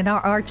spot in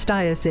our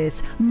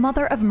Archdiocese,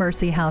 Mother of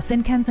Mercy House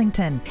in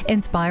Kensington.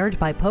 Inspired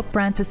by Pope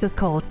Francis's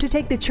call to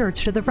take the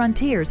church to the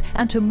frontiers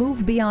and to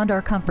move beyond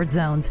our comfort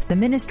zones, the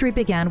ministry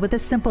began with a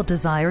simple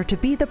desire to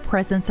be the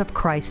presence of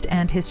Christ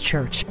and his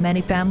church.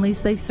 Many families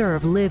they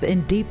serve live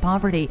in deep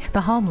poverty.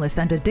 The homeless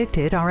and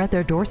addicted are at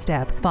their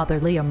doorstep. Father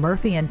Liam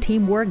Murphy and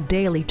team work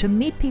daily to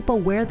meet people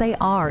where they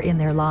are in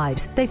their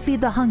lives. They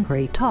feed the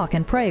hungry, talk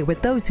and pray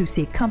with those who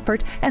seek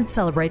comfort, and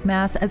celebrate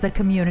Mass as a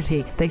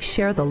community. They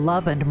share the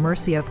love and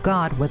mercy of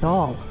God with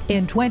all.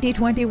 In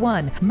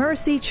 2021,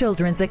 Mercy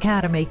Children's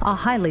Academy, a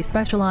highly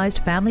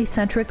specialized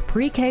family-centric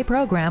pre-K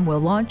program, will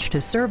launch to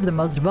serve the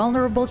most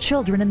vulnerable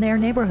children in their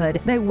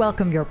neighborhood. They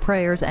welcome your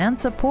prayers and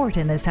support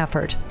in this effort.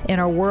 In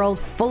a world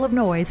full of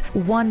noise,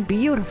 one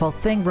beautiful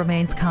thing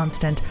remains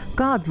constant: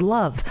 God's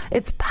love.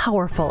 It's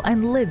powerful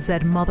and lives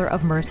at Mother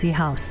of Mercy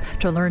House.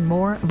 To learn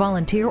more,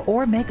 volunteer,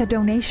 or make a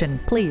donation,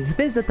 please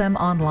visit them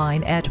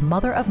online at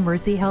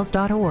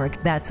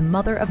motherofmercyhouse.org. That's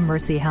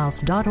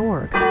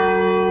motherofmercyhouse.org.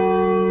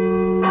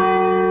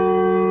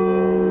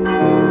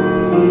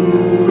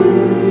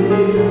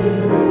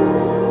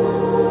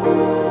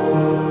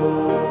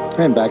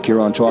 And back here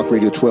on Talk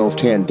Radio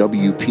 1210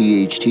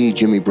 WPHT,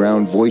 Jimmy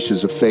Brown,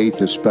 Voices of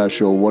Faith, is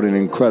special. What an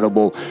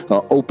incredible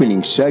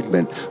opening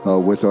segment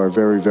with our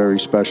very, very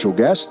special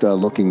guest.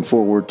 Looking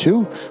forward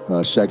to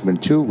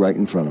segment 2 right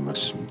in front of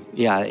us.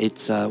 Yeah,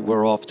 it's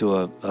we're off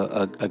to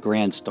a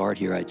grand start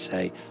here, I'd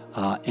say.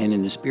 And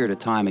in the spirit of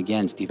time,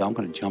 again, Steve, I'm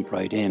going to jump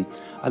right in.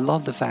 I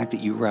love the fact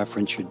that you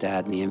referenced your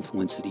dad and the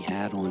influence that he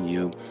had on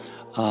you.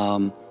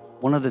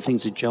 One of the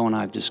things that Joe and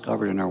I have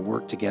discovered in our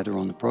work together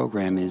on the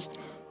program is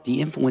the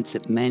influence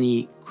that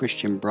many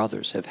Christian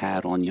brothers have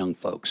had on young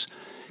folks.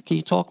 Can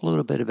you talk a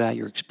little bit about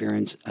your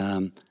experience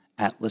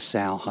at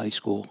LaSalle High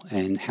School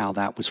and how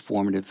that was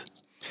formative?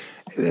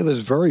 It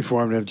was very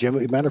formative, Jim.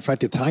 As a matter of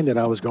fact, the time that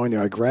I was going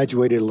there, I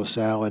graduated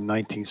LaSalle in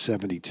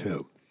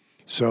 1972.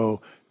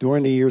 So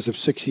during the years of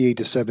 68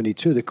 to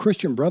 72, the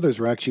Christian brothers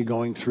were actually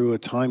going through a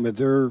time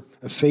of a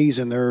phase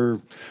in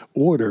their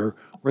order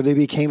where they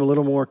became a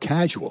little more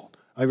casual.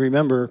 I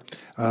remember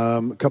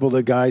a couple of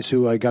the guys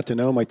who I got to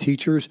know, my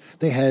teachers,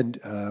 they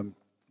had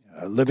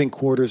living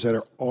quarters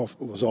that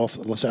was off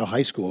LaSalle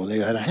High School, and they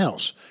had a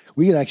house.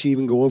 We could actually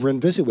even go over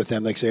and visit with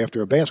them, like say after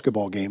a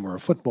basketball game or a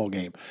football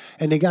game.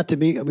 And we got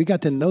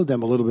to know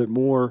them a little bit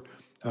more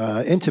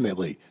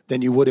intimately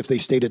than you would if they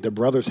stayed at their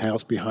brother's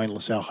house behind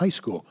LaSalle High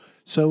School.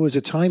 So it was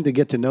a time to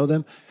get to know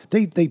them.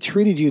 They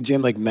treated you,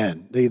 Jim, like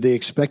men. They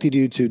expected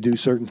you to do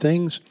certain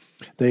things.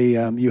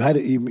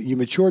 You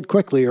matured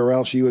quickly, or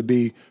else you would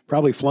be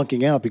probably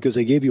flunking out, because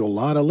they gave you a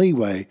lot of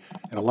leeway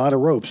and a lot of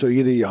rope. So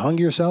either you hung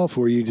yourself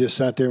or you just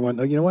sat there and went,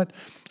 oh, you know what,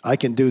 I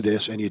can do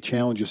this, and you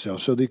challenge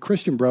yourself. So the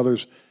Christian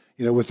brothers,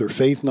 with their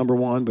faith, number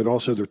one, but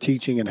also their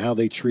teaching and how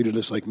they treated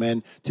us like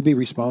men, to be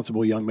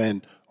responsible young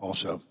men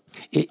also.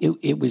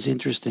 It was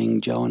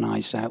interesting. Joe and I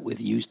sat with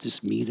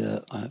Eustace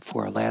Mita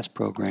for our last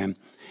program,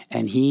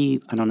 and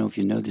I don't know if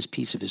you know this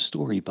piece of his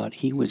story, but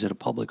he was at a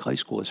public high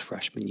school his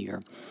freshman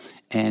year,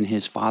 and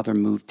his father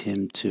moved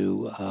him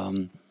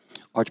to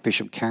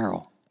Archbishop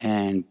Carroll.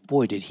 And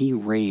boy, did he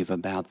rave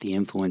about the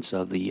influence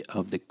of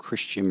the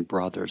Christian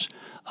Brothers.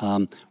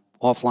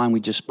 Offline, we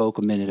just spoke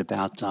a minute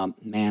about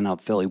Man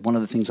Up Philly. One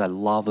of the things I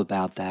love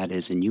about that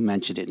is, and you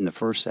mentioned it in the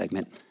first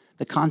segment,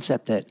 the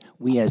concept that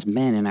we as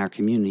men in our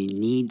community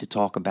need to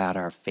talk about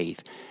our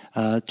faith.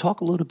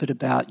 Talk a little bit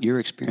about your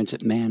experience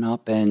at Man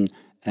Up and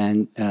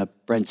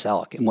Brent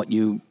Selleck and what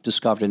you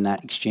discovered in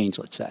that exchange,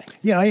 let's say.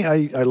 Yeah,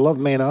 I love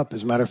Man Up.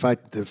 As a matter of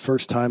fact, the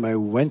first time I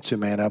went to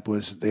Man Up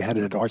was they had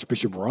it at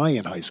Archbishop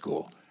Ryan High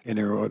School in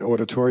their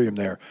auditorium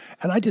there.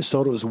 And I just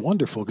thought it was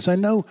wonderful because I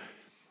know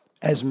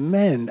as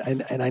men,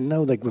 and I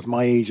know like with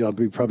my age, I'll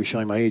be probably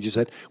showing my age, is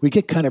that we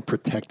get kind of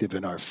protective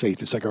in our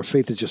faith. It's like our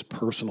faith is just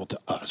personal to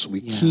us.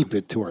 We keep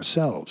it to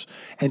ourselves.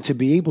 And to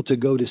be able to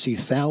go to see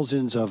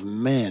thousands of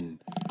men,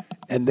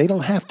 and they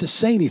don't have to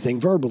say anything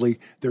verbally,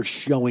 they're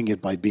showing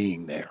it by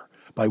being there,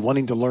 by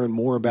wanting to learn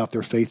more about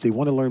their faith. They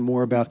want to learn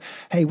more about,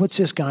 hey, what's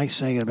this guy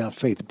saying about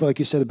faith? But like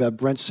you said about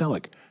Brent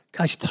Selleck,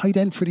 guy's tight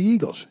end for the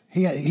Eagles.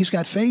 He's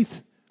got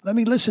faith. Let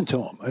me listen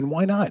to him, and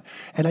why not?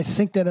 And I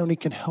think that only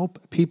can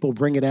help people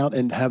bring it out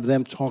and have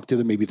them talk to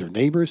them, maybe their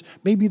neighbors,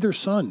 maybe their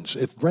sons.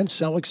 If Brent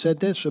Selleck said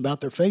this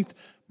about their faith,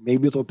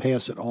 maybe they'll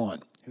pass it on.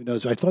 Who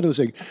knows? I thought it was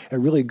a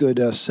really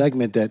good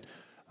segment that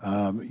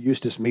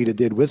Eustace Mita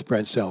did with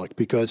Brent Selleck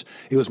because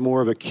it was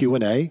more of a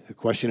Q&A, a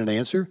question and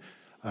answer.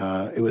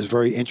 It was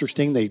very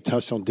interesting. They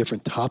touched on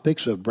different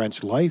topics of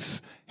Brent's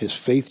life, his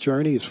faith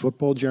journey, his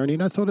football journey,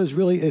 and I thought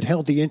it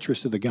held the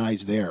interest of the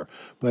guys there.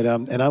 But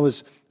and I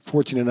was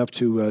fortunate enough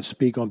to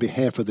speak on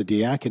behalf of the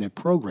diaconate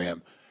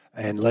program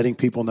and letting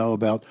people know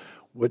about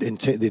what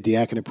the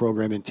diaconate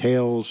program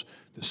entails,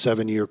 the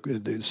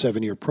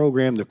seven-year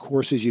program, the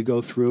courses you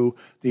go through,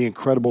 the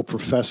incredible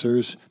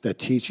professors that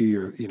teach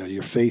you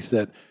your faith.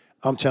 That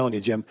I'm telling you,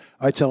 Jim,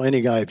 I tell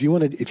any guy if you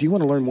want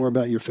to learn more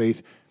about your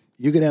faith,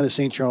 you go down to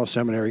St. Charles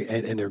Seminary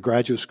and their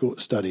graduate school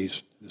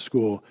studies, the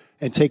school,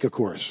 and take a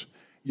course.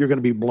 You're going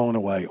to be blown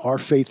away. Our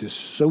faith is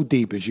so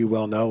deep, as you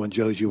well know, and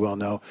Joe, as you well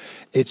know.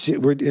 We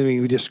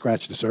just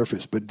scratch the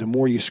surface, but the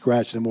more you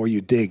scratch, the more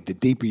you dig, the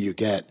deeper you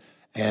get.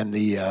 And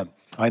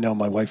I know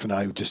my wife and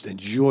I just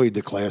enjoyed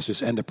the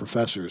classes and the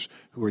professors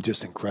who are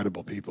just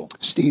incredible people.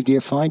 Steve, do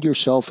you find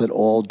yourself at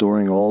all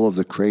during all of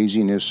the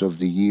craziness of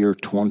the year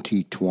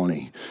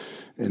 2020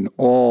 and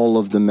all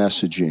of the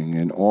messaging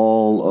and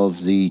all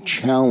of the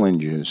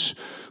challenges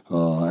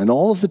and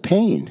all of the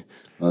pain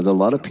that a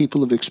lot of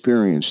people have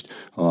experienced?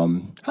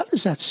 How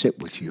does that sit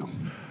with you?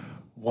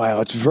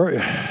 Wow,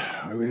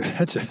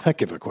 that's a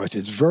heck of a question.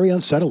 It's very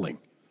unsettling,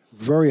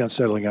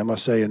 I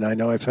must say. And I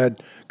know I've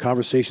had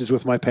conversations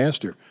with my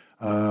pastor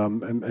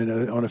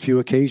and on a few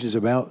occasions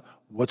about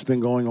what's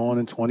been going on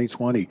in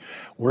 2020,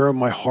 where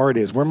my heart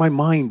is, where my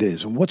mind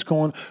is, and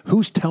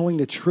who's telling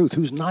the truth,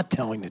 who's not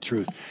telling the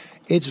truth.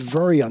 It's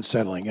very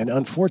unsettling. And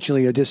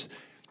unfortunately,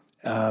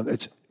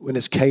 when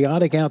it's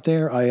chaotic out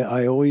there,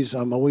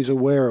 I'm always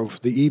aware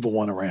of the evil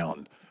one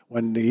around.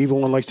 When the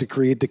evil one likes to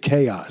create the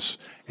chaos,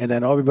 and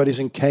then everybody's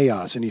in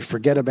chaos, and you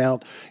forget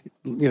about,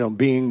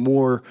 being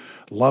more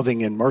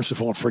loving and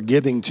merciful and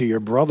forgiving to your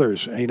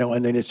brothers, and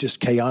then it's just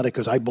chaotic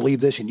because I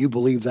believe this and you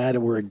believe that,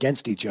 and we're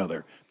against each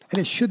other. And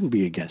it shouldn't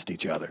be against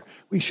each other.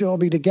 We should all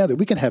be together.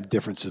 We can have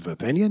differences of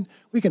opinion.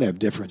 We can have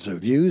differences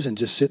of views and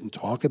just sit and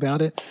talk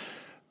about it.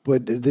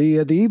 But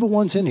the evil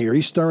one's in here.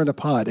 He's stirring the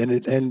pot.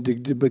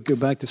 But go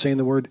back to saying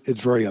the word,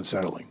 it's very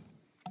unsettling.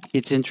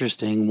 It's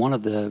interesting. One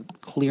of the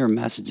clear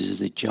messages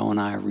that Joe and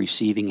I are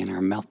receiving in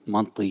our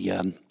monthly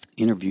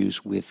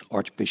interviews with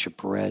Archbishop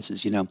Perez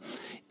is, the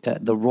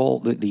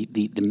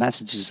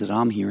messages that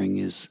I'm hearing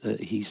is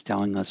he's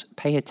telling us,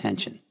 pay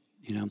attention,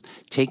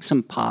 take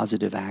some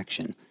positive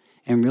action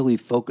and really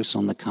focus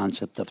on the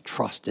concept of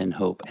trust and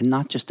hope, and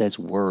not just as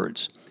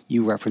words.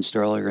 You referenced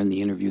earlier in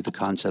the interview the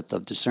concept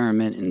of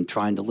discernment and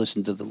trying to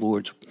listen to the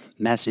Lord's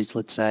message,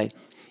 let's say.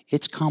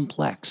 It's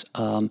complex.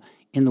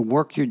 In the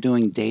work you're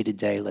doing day to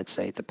day, let's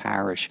say at the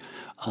parish,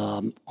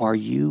 are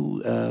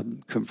you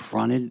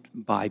confronted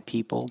by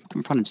people?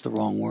 Confronted's the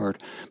wrong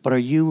word, but are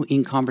you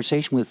in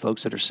conversation with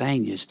folks that are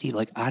saying to you, Steve,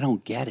 I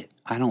don't get it.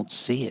 I don't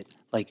see it.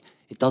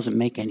 It doesn't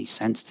make any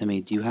sense to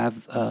me. Do you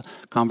have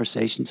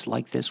conversations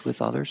like this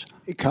with others?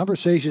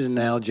 Conversations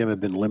now, Jim,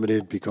 have been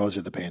limited because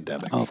of the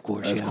pandemic. Oh, of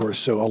course, Of course.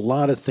 So a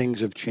lot of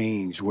things have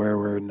changed. Where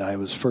when I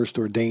was first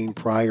ordained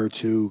prior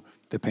to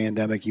the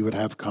pandemic, you would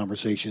have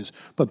conversations,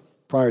 but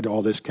prior to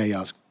all this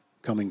chaos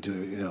coming to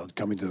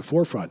the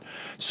forefront.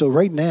 So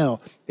right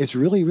now, it's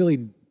really, really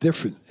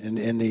different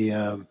in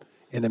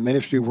the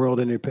ministry world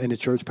and in the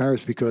church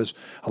parish, because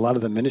a lot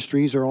of the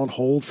ministries are on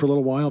hold for a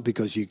little while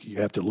because you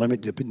have to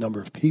limit the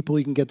number of people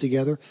you can get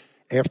together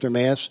after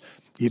Mass.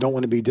 You don't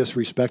want to be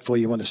disrespectful.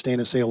 You want to stand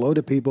and say hello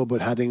to people,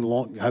 but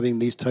having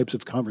these types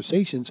of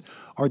conversations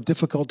are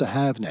difficult to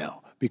have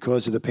now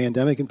because of the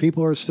pandemic, and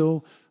people are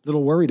still a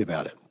little worried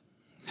about it.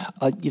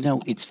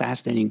 It's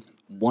fascinating.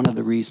 One of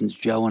the reasons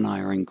Joe and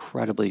I are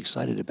incredibly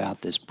excited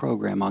about this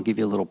program, I'll give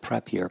you a little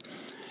prep here.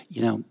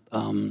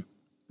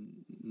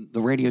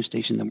 The radio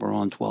station that we're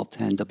on,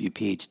 1210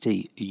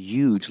 WPHT, a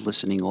huge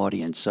listening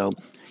audience. So,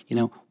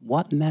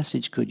 what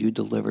message could you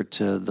deliver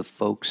to the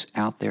folks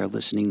out there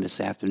listening this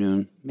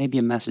afternoon? Maybe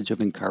a message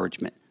of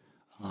encouragement,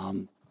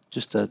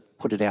 just to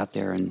put it out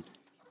there and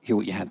hear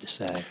what you have to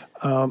say.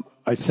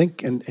 I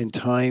think in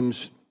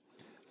times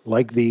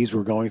like these,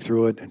 we're going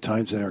through it, in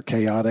times that are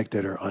chaotic,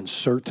 that are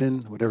uncertain,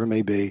 whatever it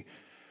may be,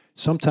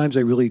 sometimes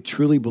I really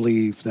truly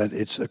believe that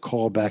it's a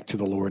call back to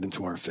the Lord and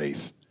to our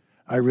faith.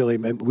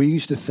 We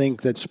used to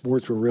think that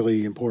sports were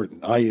really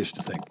important. I used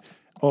to think.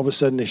 All of a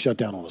sudden, they shut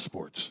down all the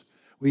sports.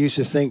 We used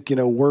to think,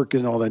 work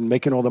and all that, and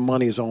making all the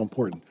money is all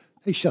important.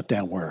 They shut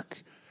down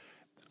work.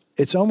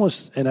 It's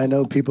almost, and I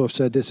know people have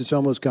said this, it's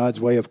almost God's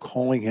way of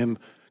calling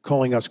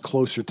us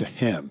closer to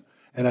Him.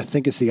 And I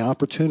think it's the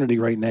opportunity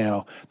right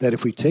now that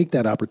if we take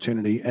that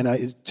opportunity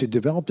and to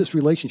develop this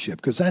relationship,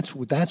 because that's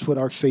what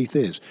our faith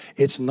is.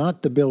 It's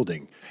not the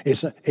building.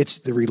 It's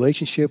the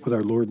relationship with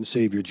our Lord and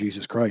Savior,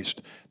 Jesus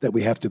Christ, that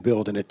we have to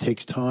build. And it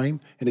takes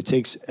time, and it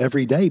takes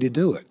every day to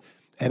do it.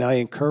 And I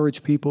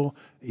encourage people,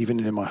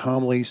 even in my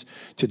homilies,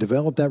 to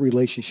develop that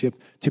relationship,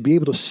 to be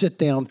able to sit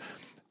down.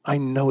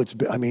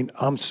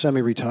 I'm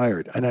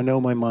semi-retired, and I know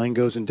my mind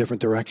goes in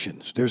different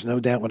directions. There's no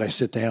doubt when I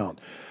sit down.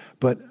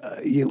 But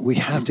we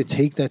have to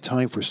take that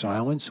time for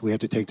silence. We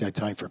have to take that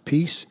time for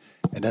peace.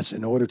 And that's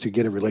in order to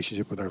get a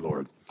relationship with our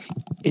Lord.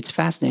 It's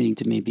fascinating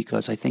to me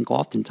because I think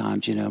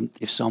oftentimes,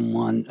 if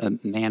someone,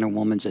 a man or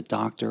woman's a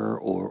doctor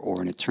or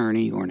an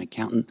attorney or an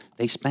accountant,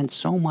 they spend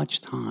so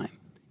much time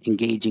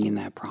engaging in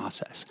that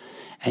process.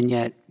 And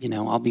yet,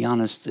 I'll be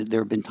honest,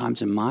 there have been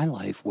times in my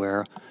life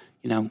where,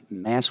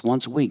 Mass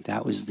once a week,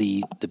 that was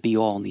the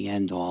be-all and the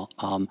end-all.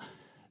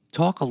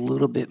 Talk a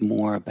little bit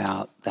more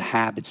about the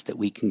habits that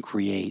we can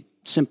create,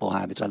 simple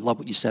habits. I love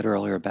what you said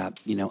earlier about,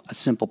 a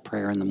simple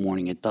prayer in the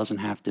morning. It doesn't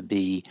have to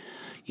be,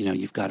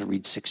 you've got to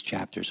read 6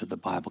 chapters of the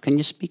Bible. Can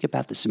you speak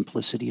about the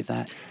simplicity of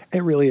that?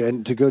 It really,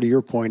 and to go to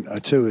your point,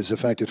 too, is the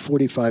fact that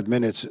 45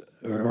 minutes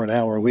or an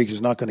hour a week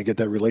is not going to get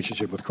that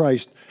relationship with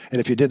Christ.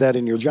 And if you did that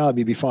in your job,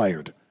 you'd be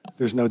fired.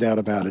 There's no doubt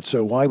about it.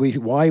 So why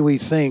we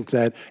think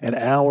that an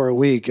hour a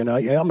week, and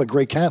I'm a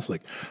great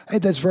Catholic. Hey,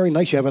 that's very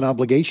nice. You have an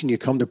obligation. You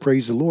come to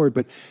praise the Lord,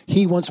 but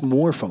He wants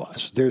more from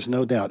us. There's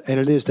no doubt. And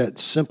it is that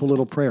simple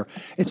little prayer.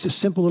 It's as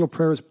simple little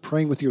prayer as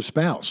praying with your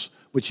spouse,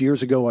 which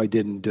years ago I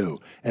didn't do.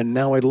 And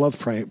now I love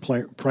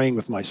praying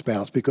with my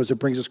spouse because it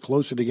brings us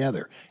closer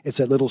together. It's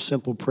that little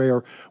simple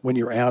prayer when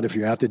you're out. If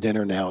you're out to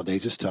dinner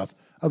nowadays, it's tough.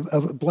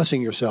 Of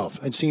blessing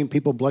yourself and seeing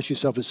people bless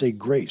yourself and say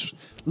grace.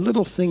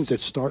 Little things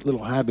that start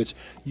little habits,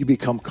 you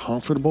become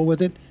comfortable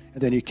with it,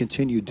 and then you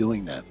continue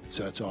doing that.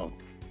 So that's all.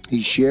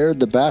 He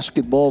shared the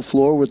basketball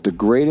floor with the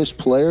greatest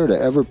player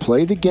to ever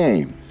play the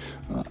game.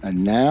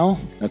 And now,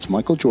 that's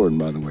Michael Jordan,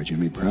 by the way,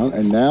 Jimmy Brown.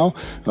 And now,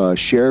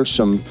 share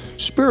some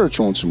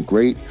spiritual and some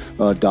great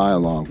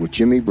dialogue with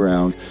Jimmy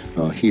Brown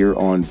here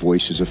on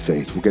Voices of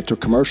Faith. We'll get to a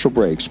commercial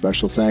break.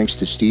 Special thanks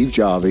to Steve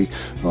Javi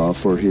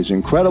for his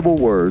incredible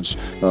words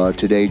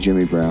today,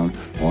 Jimmy Brown,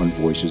 on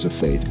Voices of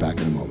Faith. Back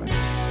in a moment.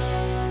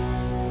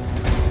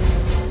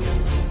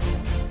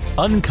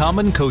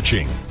 Uncommon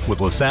Coaching with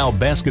LaSalle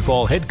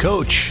basketball head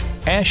coach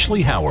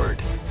Ashley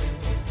Howard.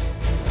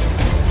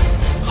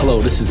 Hello,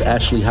 this is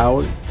Ashley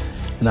Howard,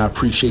 and I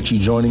appreciate you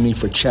joining me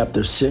for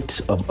Chapter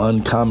 6 of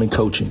Uncommon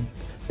Coaching.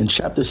 In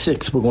Chapter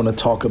 6, we're going to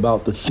talk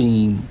about the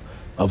theme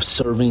of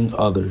serving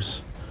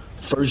others.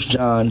 1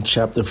 John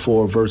chapter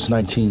 4, verse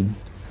 19.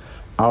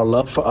 Our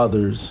love for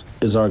others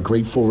is our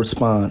grateful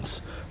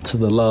response to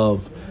the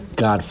love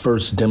God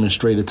first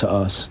demonstrated to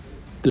us.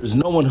 There's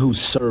no one who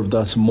served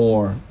us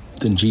more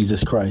than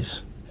Jesus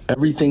Christ.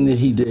 Everything that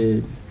He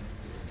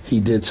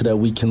did so that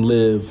we can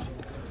live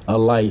a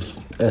life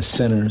as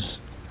sinners,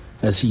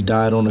 as He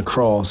died on the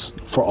cross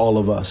for all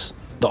of us,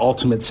 the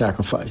ultimate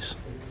sacrifice.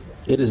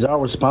 It is our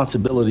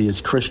responsibility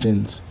as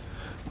Christians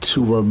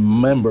to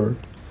remember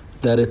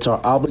that it's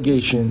our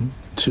obligation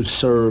to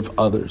serve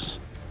others.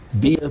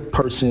 Be a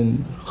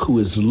person who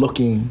is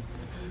looking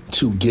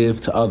to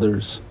give to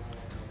others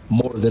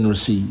more than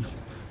receive.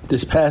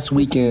 This past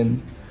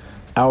weekend,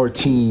 our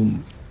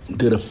team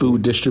did a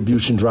food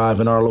distribution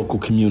drive in our local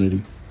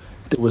community.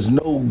 There was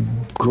no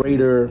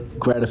greater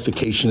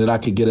gratification that I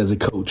could get as a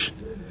coach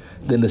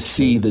than to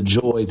see the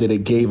joy that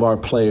it gave our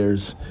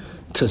players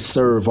to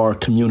serve our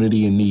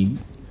community in need.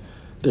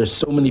 There's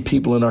so many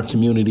people in our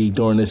community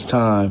during this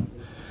time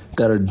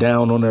that are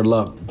down on their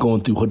luck,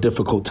 going through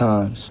difficult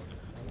times.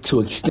 To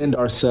extend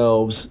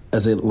ourselves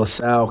as a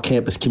LaSalle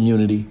campus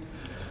community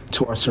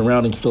to our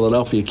surrounding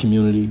Philadelphia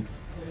community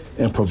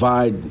and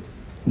provide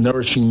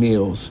nourishing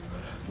meals,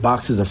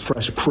 boxes of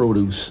fresh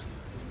produce,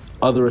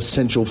 other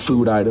essential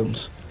food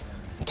items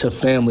to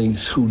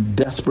families who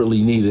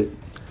desperately need it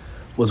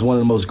was one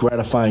of the most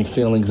gratifying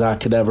feelings I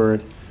could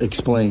ever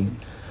explain.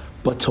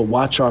 But to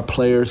watch our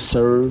players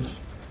serve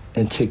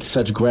and take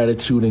such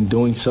gratitude in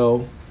doing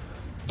so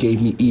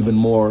gave me even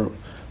more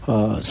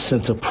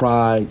sense of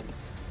pride,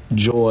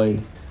 joy,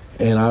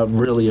 and I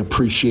really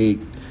appreciate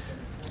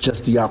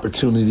just the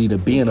opportunity to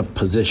be in a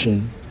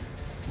position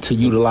to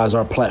utilize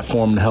our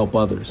platform to help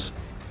others.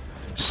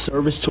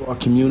 Service to our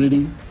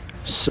community,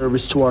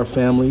 service to our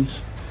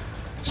families,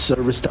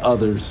 service to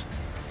others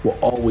will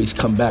always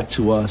come back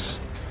to us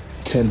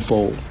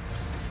tenfold.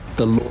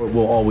 The Lord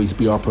will always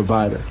be our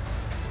provider.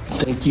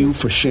 Thank you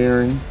for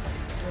sharing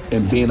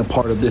and being a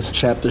part of this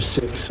Chapter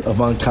 6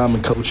 of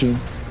Uncommon Coaching.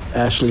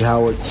 Ashley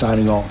Howard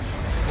signing off.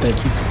 Thank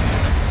you.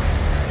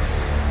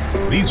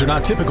 These are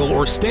not typical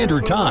or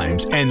standard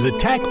times, and the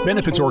TAC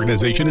Benefits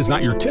Organization is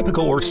not your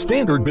typical or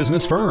standard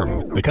business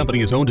firm. The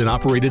company is owned and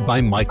operated by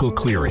Michael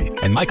Cleary,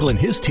 and Michael and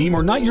his team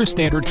are not your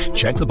standard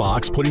check the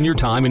box, put in your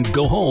time, and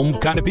go home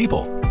kind of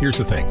people. Here's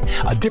the thing.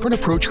 A different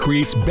approach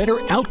creates better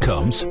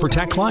outcomes for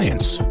TAC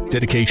clients.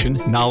 Dedication,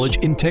 knowledge,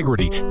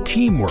 integrity,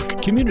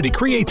 teamwork, community,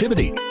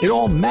 creativity. It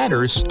all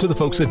matters to the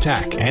folks at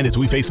TAC. And as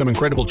we face some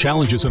incredible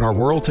challenges in our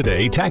world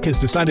today, TAC has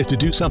decided to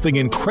do something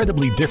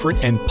incredibly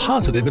different and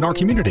positive in our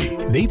community.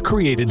 They've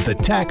created the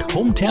TAC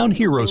Hometown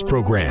Heroes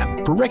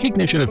program for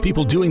recognition of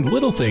people doing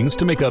little things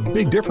to make a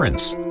big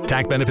difference.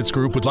 TAC Benefits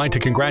Group would like to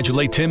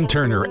congratulate Tim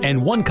Turner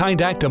and One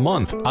Kind Act a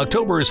Month,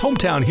 October's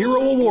Hometown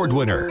Hero Award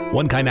winner.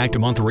 One Kind Act a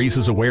Month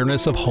raises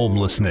awareness of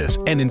homelessness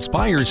and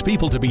inspires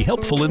people to be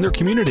helpful in their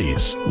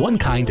communities. One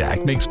Kind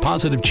Act makes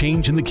positive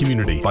change in the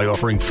community by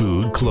offering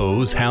food,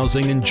 clothes,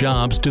 housing, and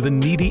jobs to the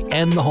needy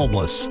and the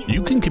homeless.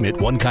 You can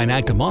commit One Kind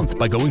Act a Month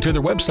by going to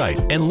their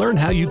website and learn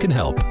how you can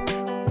help.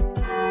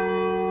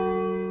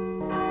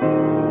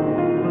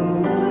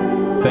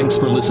 Thanks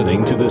for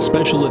listening to this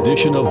special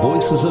edition of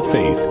Voices of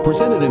Faith,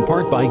 presented in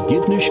part by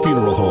Givnish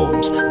Funeral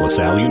Homes,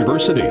 LaSalle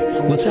University,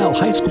 LaSalle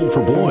High School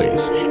for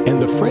Boys,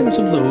 and the friends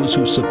of those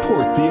who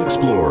support the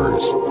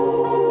Explorers.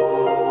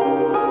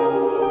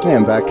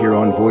 And back here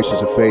on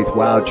Voices of Faith.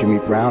 Wow, Jimmy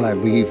Brown, I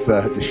leave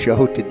the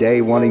show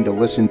today wanting to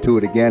listen to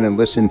it again and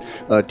listen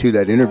to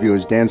that interview,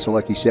 as Dan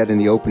Selecki said in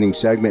the opening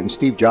segment. And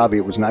Steve Javi,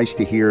 it was nice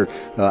to hear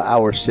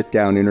our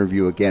sit-down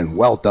interview again.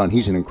 Well done.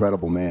 He's an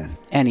incredible man.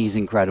 And he's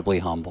incredibly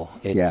humble.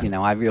 It's, yeah,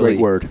 I really,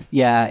 great word.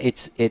 Yeah,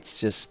 it's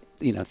just,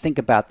 think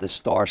about the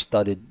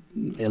star-studded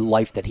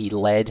life that he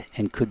led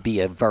and could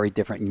be a very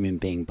different human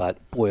being.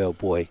 But boy, oh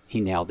boy,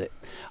 he nailed it.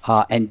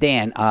 And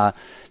Dan,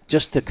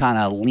 just to kind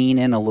of lean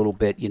in a little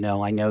bit,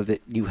 I know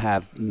that you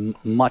have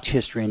much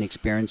history and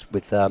experience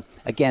with,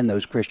 again,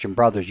 those Christian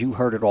Brothers. You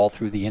heard it all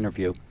through the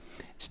interview.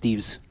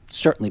 Steve's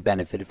certainly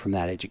benefited from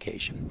that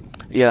education.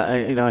 Yeah,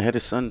 I had a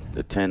son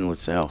attend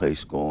LaSalle High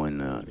School,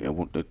 and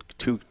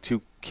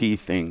two key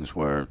things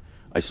were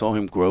I saw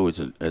him grow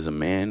as a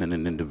man and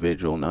an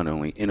individual, not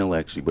only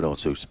intellectually but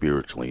also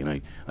spiritually, and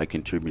I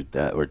attribute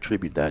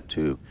that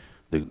to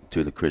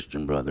the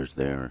Christian Brothers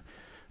there.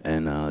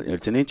 And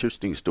it's an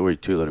interesting story,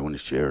 too, that I want to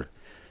share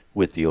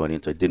with the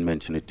audience. I did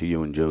mention it to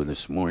you and Joe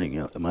this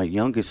morning. My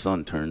youngest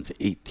son turns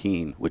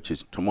 18, which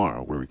is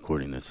tomorrow. We're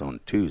recording this on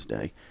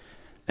Tuesday.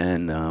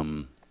 And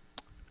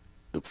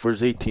for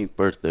his 18th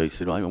birthday, he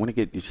said, I want to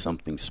get you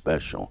something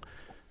special.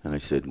 And I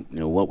said,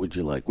 what would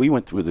you like? We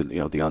went through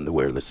the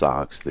underwear, the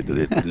socks,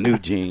 the new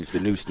jeans, the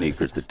new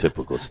sneakers, the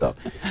typical stuff.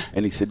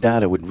 And he said,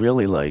 Dad, I would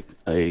really like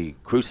a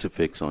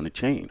crucifix on a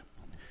chain.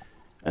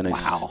 And I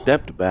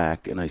stepped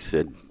back and I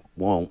said,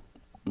 well,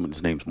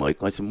 his name's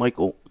Michael. I said,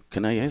 Michael,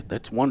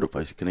 that's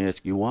wonderful. I said, can I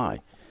ask you why?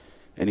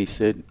 And he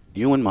said,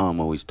 you and Mom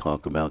always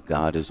talk about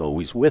God is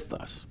always with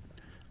us.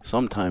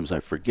 Sometimes I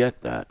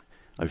forget that.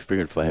 I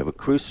figured if I have a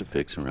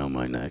crucifix around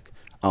my neck,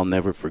 I'll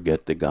never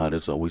forget that God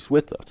is always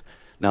with us.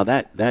 Now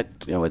that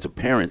as a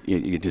parent,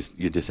 you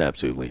just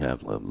absolutely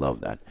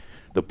love that.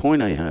 The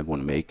point I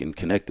want to make and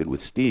connected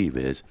with Steve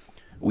is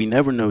we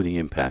never know the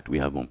impact we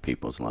have on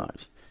people's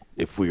lives.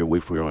 If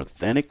we're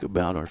authentic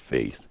about our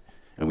faith,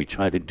 and we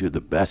try to do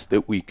the best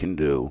that we can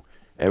do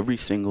every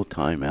single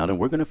time out, and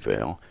we're going to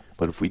fail,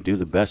 but if we do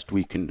the best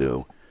we can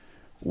do,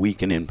 we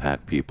can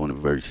impact people in a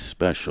very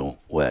special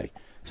way.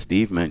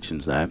 Steve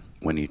mentions that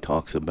when he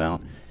talks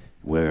about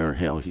where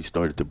he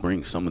started to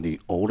bring some of the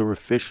older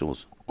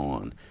officials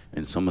on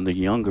and some of the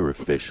younger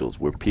officials,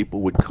 where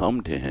people would come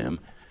to him,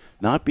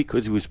 not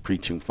because he was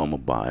preaching from a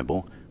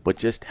Bible, but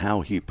just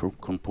how he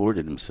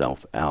comported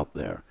himself out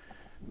there,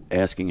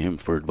 asking him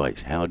for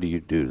advice. How do you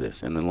do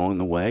this? And along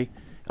the way,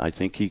 I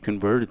think he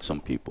converted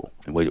some people,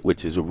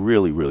 which is a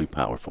really, really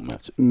powerful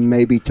message.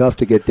 Maybe tough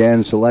to get Dan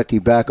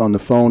Selecki back on the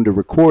phone to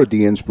record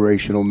the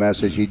inspirational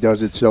message. He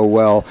does it so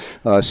well,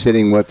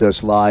 sitting with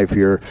us live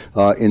here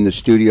in the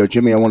studio.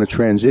 Jimmy, I want to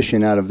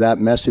transition out of that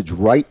message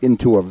right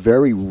into a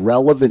very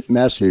relevant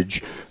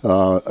message,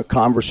 a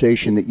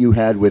conversation that you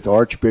had with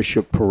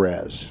Archbishop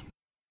Perez.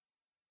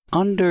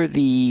 Under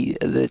the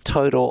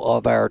title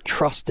of our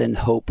Trust and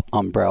Hope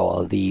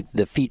umbrella,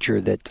 the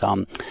feature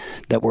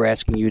that we're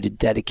asking you to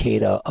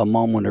dedicate a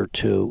moment or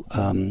two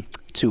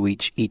two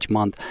each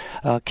month.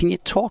 Can you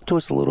talk to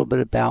us a little bit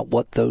about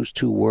what those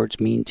two words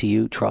mean to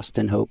you, trust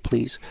and hope,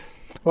 please?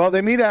 Well,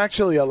 they mean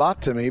actually a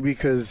lot to me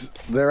because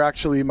they're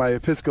actually my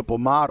Episcopal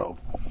motto,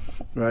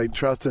 right?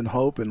 Trust and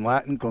hope, in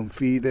Latin,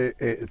 confide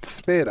et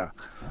spera.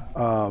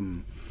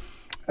 And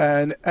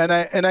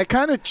I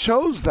kind of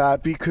chose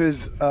that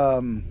because,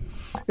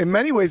 in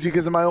many ways,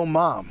 because of my own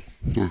mom.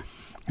 Yeah.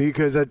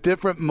 Because at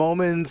different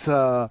moments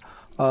of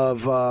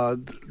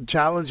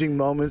challenging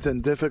moments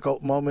and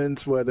difficult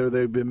moments, whether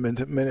they've been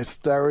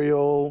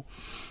ministerial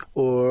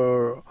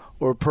or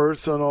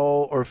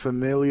personal or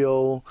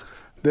familial,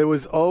 there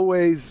was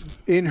always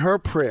in her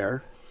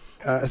prayer,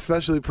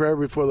 especially prayer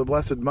before the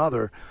Blessed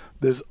Mother,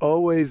 there's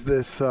always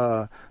this.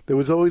 There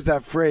was always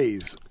that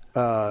phrase,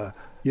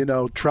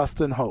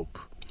 trust and hope.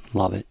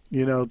 Love it.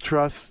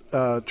 Trust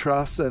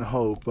and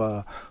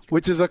hope,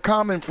 which is a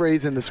common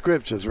phrase in the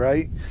scriptures,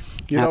 right?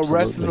 Absolutely.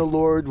 Rest in the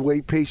Lord,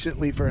 wait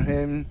patiently for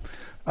Him.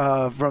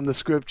 From the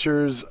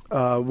scriptures,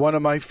 one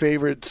of my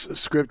favorite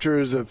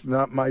scriptures, if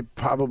not my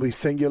probably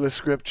singular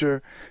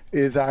scripture,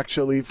 is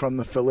actually from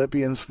the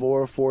Philippians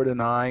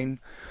 4:4-9,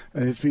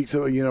 and it speaks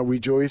of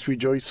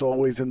rejoice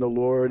always in the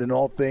Lord, and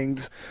all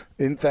things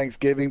in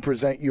thanksgiving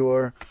present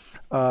your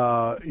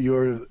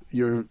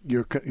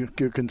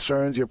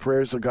concerns, your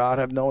prayers to God.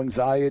 Have no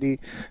anxiety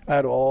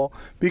at all,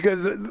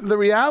 because the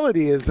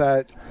reality is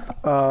that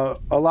a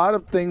lot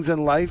of things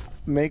in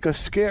life make us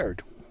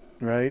scared,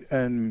 right?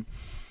 And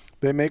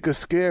they make us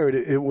scared.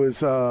 It was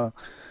the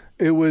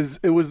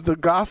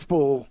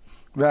gospel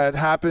that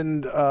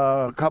happened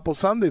a couple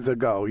Sundays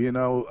ago.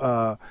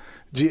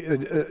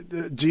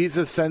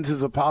 Jesus sends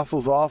his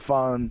apostles off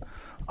on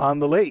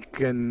the lake,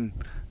 and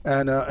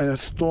a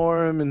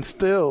storm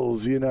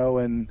instills,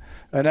 and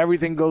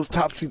everything goes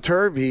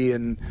topsy-turvy,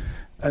 and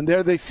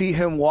there they see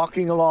him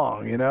walking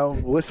along,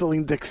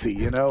 whistling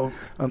Dixie, on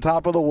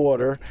top of the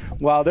water,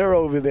 while they're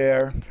over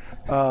there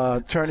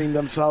turning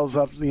themselves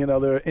up,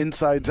 their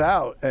insides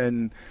out,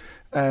 and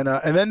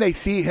then they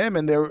see him,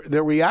 and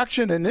their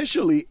reaction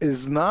initially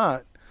is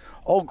not,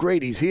 "Oh,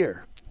 great, he's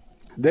here."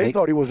 They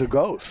thought he was a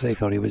ghost. They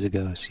thought he was a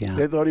ghost, yeah.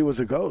 They thought he was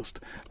a ghost.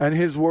 And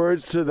his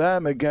words to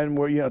them, again,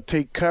 were,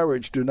 take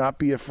courage, do not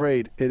be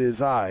afraid, it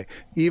is I.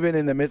 Even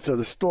in the midst of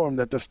the storm,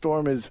 that the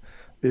storm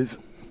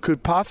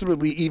could possibly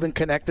be even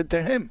connected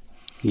to him.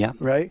 Yeah.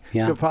 Right?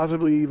 Yeah. Could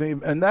possibly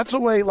even, and that's the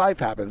way life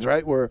happens,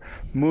 right? We're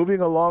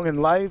moving along in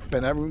life,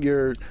 and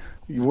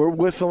we're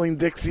whistling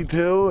Dixie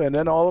too, and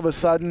then all of a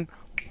sudden,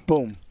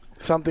 boom,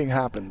 something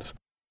happens.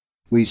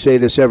 We say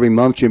this every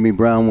month, Jimmy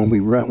Brown,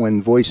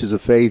 when Voices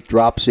of Faith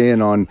drops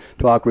in on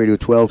Talk Radio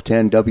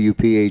 1210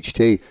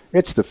 WPHT.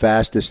 It's the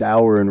fastest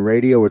hour in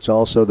radio. It's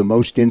also the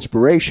most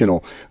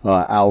inspirational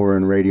hour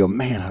in radio.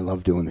 Man, I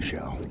love doing the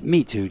show.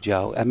 Me too,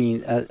 Joe. I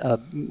mean,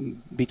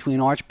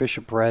 between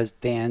Archbishop Perez,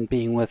 Dan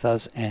being with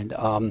us, and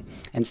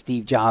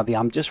Steve Javi,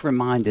 I'm just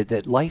reminded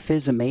that life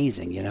is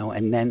amazing,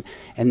 and then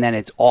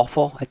it's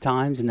awful at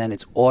times, and then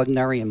it's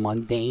ordinary and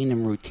mundane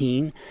and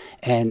routine,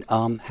 and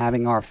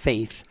having our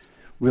faith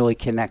really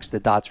connects the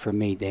dots for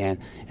me, Dan.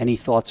 Any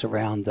thoughts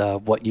around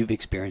what you've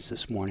experienced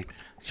this morning?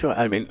 Sure.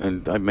 I mean,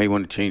 and I may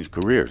want to change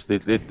careers.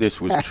 This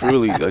was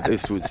truly,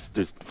 this was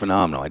just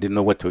phenomenal. I didn't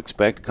know what to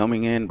expect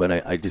coming in,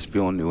 but I just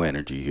feel a new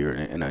energy here,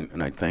 and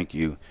I thank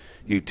you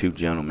two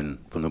gentlemen,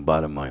 from the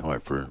bottom of my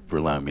heart for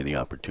allowing me the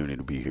opportunity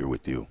to be here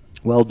with you.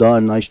 Well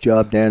done. Nice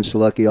job, Dan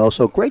Selecki.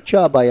 Also, great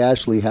job by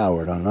Ashley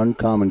Howard on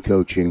Uncommon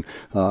Coaching.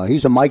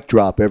 He's a mic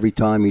drop every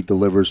time he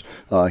delivers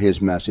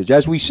his message.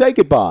 As we say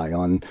goodbye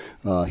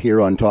here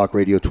on Talk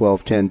Radio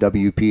 1210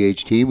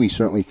 WPHT, we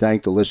certainly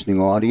thank the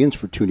listening audience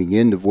for tuning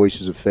in to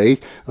Voices of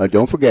Faith.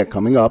 Don't forget,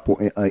 coming up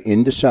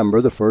in December,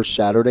 the first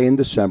Saturday in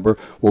December,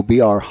 will be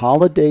our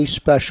holiday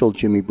special,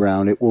 Jimmy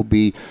Brown. It will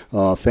be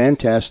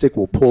fantastic.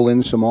 We'll pull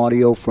in some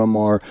audio from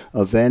our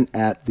event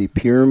at the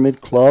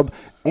Pyramid Club,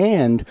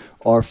 and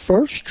our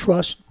First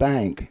Trust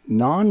Bank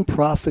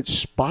nonprofit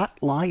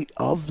spotlight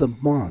of the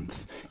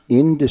month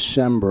in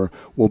December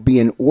will be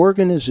an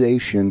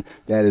organization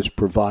that is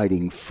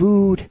providing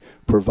food,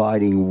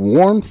 providing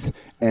warmth,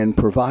 and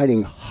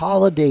providing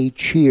holiday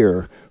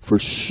cheer for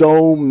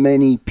so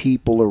many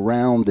people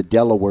around the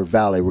Delaware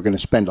Valley. We're going to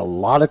spend a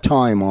lot of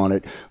time on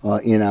it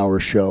in our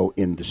show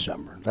in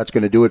December. That's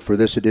going to do it for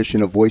this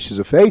edition of Voices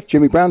of Faith.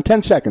 Jimmy Brown,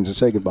 10 seconds to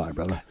say goodbye,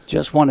 brother.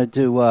 Just wanted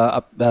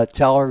to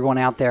tell everyone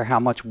out there how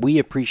much we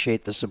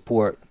appreciate the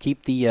support.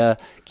 Keep the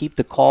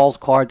calls,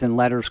 cards, and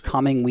letters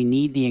coming. We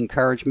need the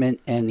encouragement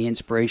and the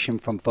inspiration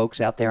from folks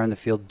out there in the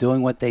field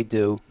doing what they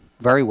do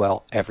very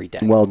well every day.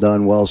 Well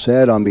done, well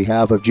said. On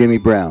behalf of Jimmy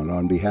Brown,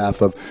 on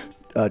behalf of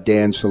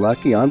Dan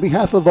Selecki, on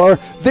behalf of our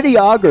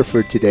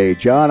videographer today,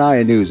 John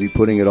Iannuzzi,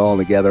 putting it all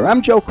together,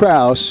 I'm Joe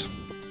Kraus.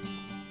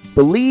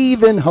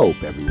 Believe in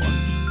hope, everyone.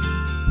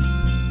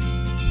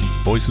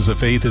 Voices of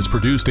Faith is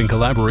produced in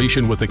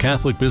collaboration with the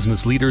Catholic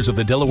business leaders of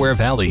the Delaware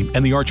Valley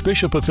and the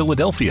Archbishop of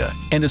Philadelphia.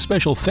 And a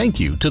special thank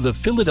you to the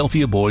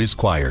Philadelphia Boys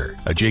Choir,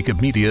 a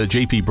Jacob Media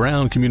J.P.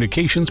 Brown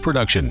Communications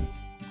production.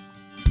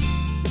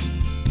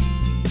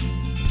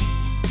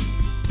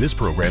 This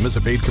program is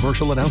a paid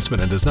commercial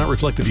announcement and does not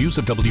reflect the views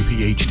of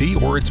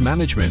WPHT or its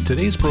management.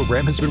 Today's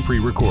program has been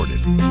pre-recorded.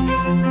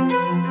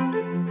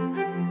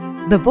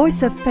 The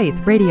Voice of Faith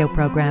radio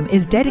program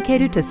is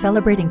dedicated to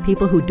celebrating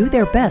people who do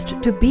their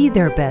best to be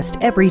their best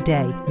every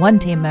day. One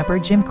team member,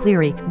 Jim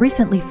Cleary,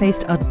 recently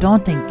faced a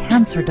daunting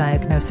cancer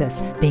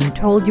diagnosis. Being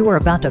told you are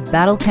about to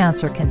battle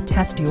cancer can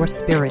test your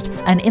spirit.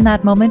 And in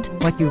that moment,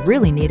 what you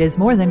really need is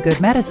more than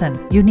good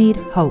medicine. You need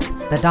hope.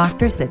 The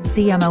doctors at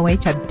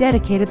CMOH have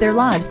dedicated their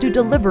lives to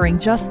delivering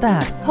just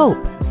that,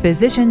 hope.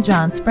 Physician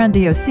John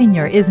Sprendio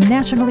Sr. is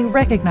nationally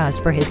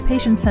recognized for his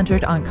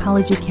patient-centered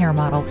oncology care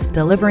model,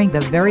 delivering the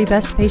very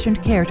best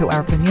patient care to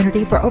our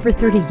community for over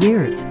 30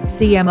 years.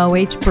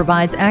 CMOH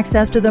provides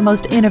access to the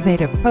most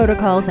innovative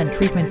protocols and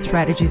treatment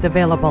strategies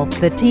available.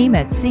 The team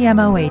at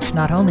CMOH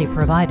not only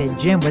provided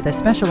Jim with a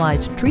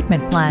specialized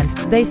treatment plan,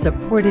 they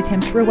supported him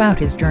throughout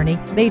his journey.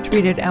 They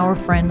treated our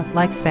friend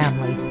like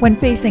family. When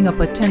facing a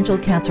potential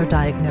cancer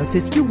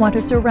diagnosis, you want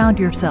to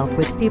surround yourself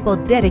with people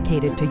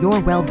dedicated to your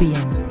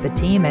well-being. The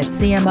team at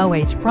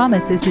CMOH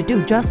promises to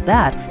do just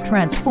that,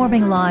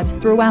 transforming lives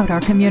throughout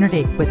our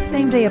community. With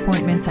same-day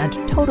appointments and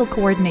total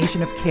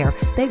coordination of care,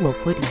 they will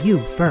put you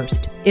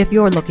first. If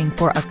you're looking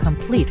for a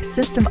complete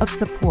system of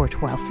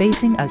support while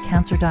facing a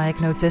cancer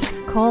diagnosis,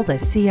 call the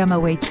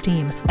CMOH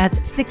team at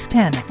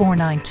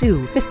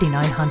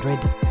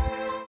 610-492-5900.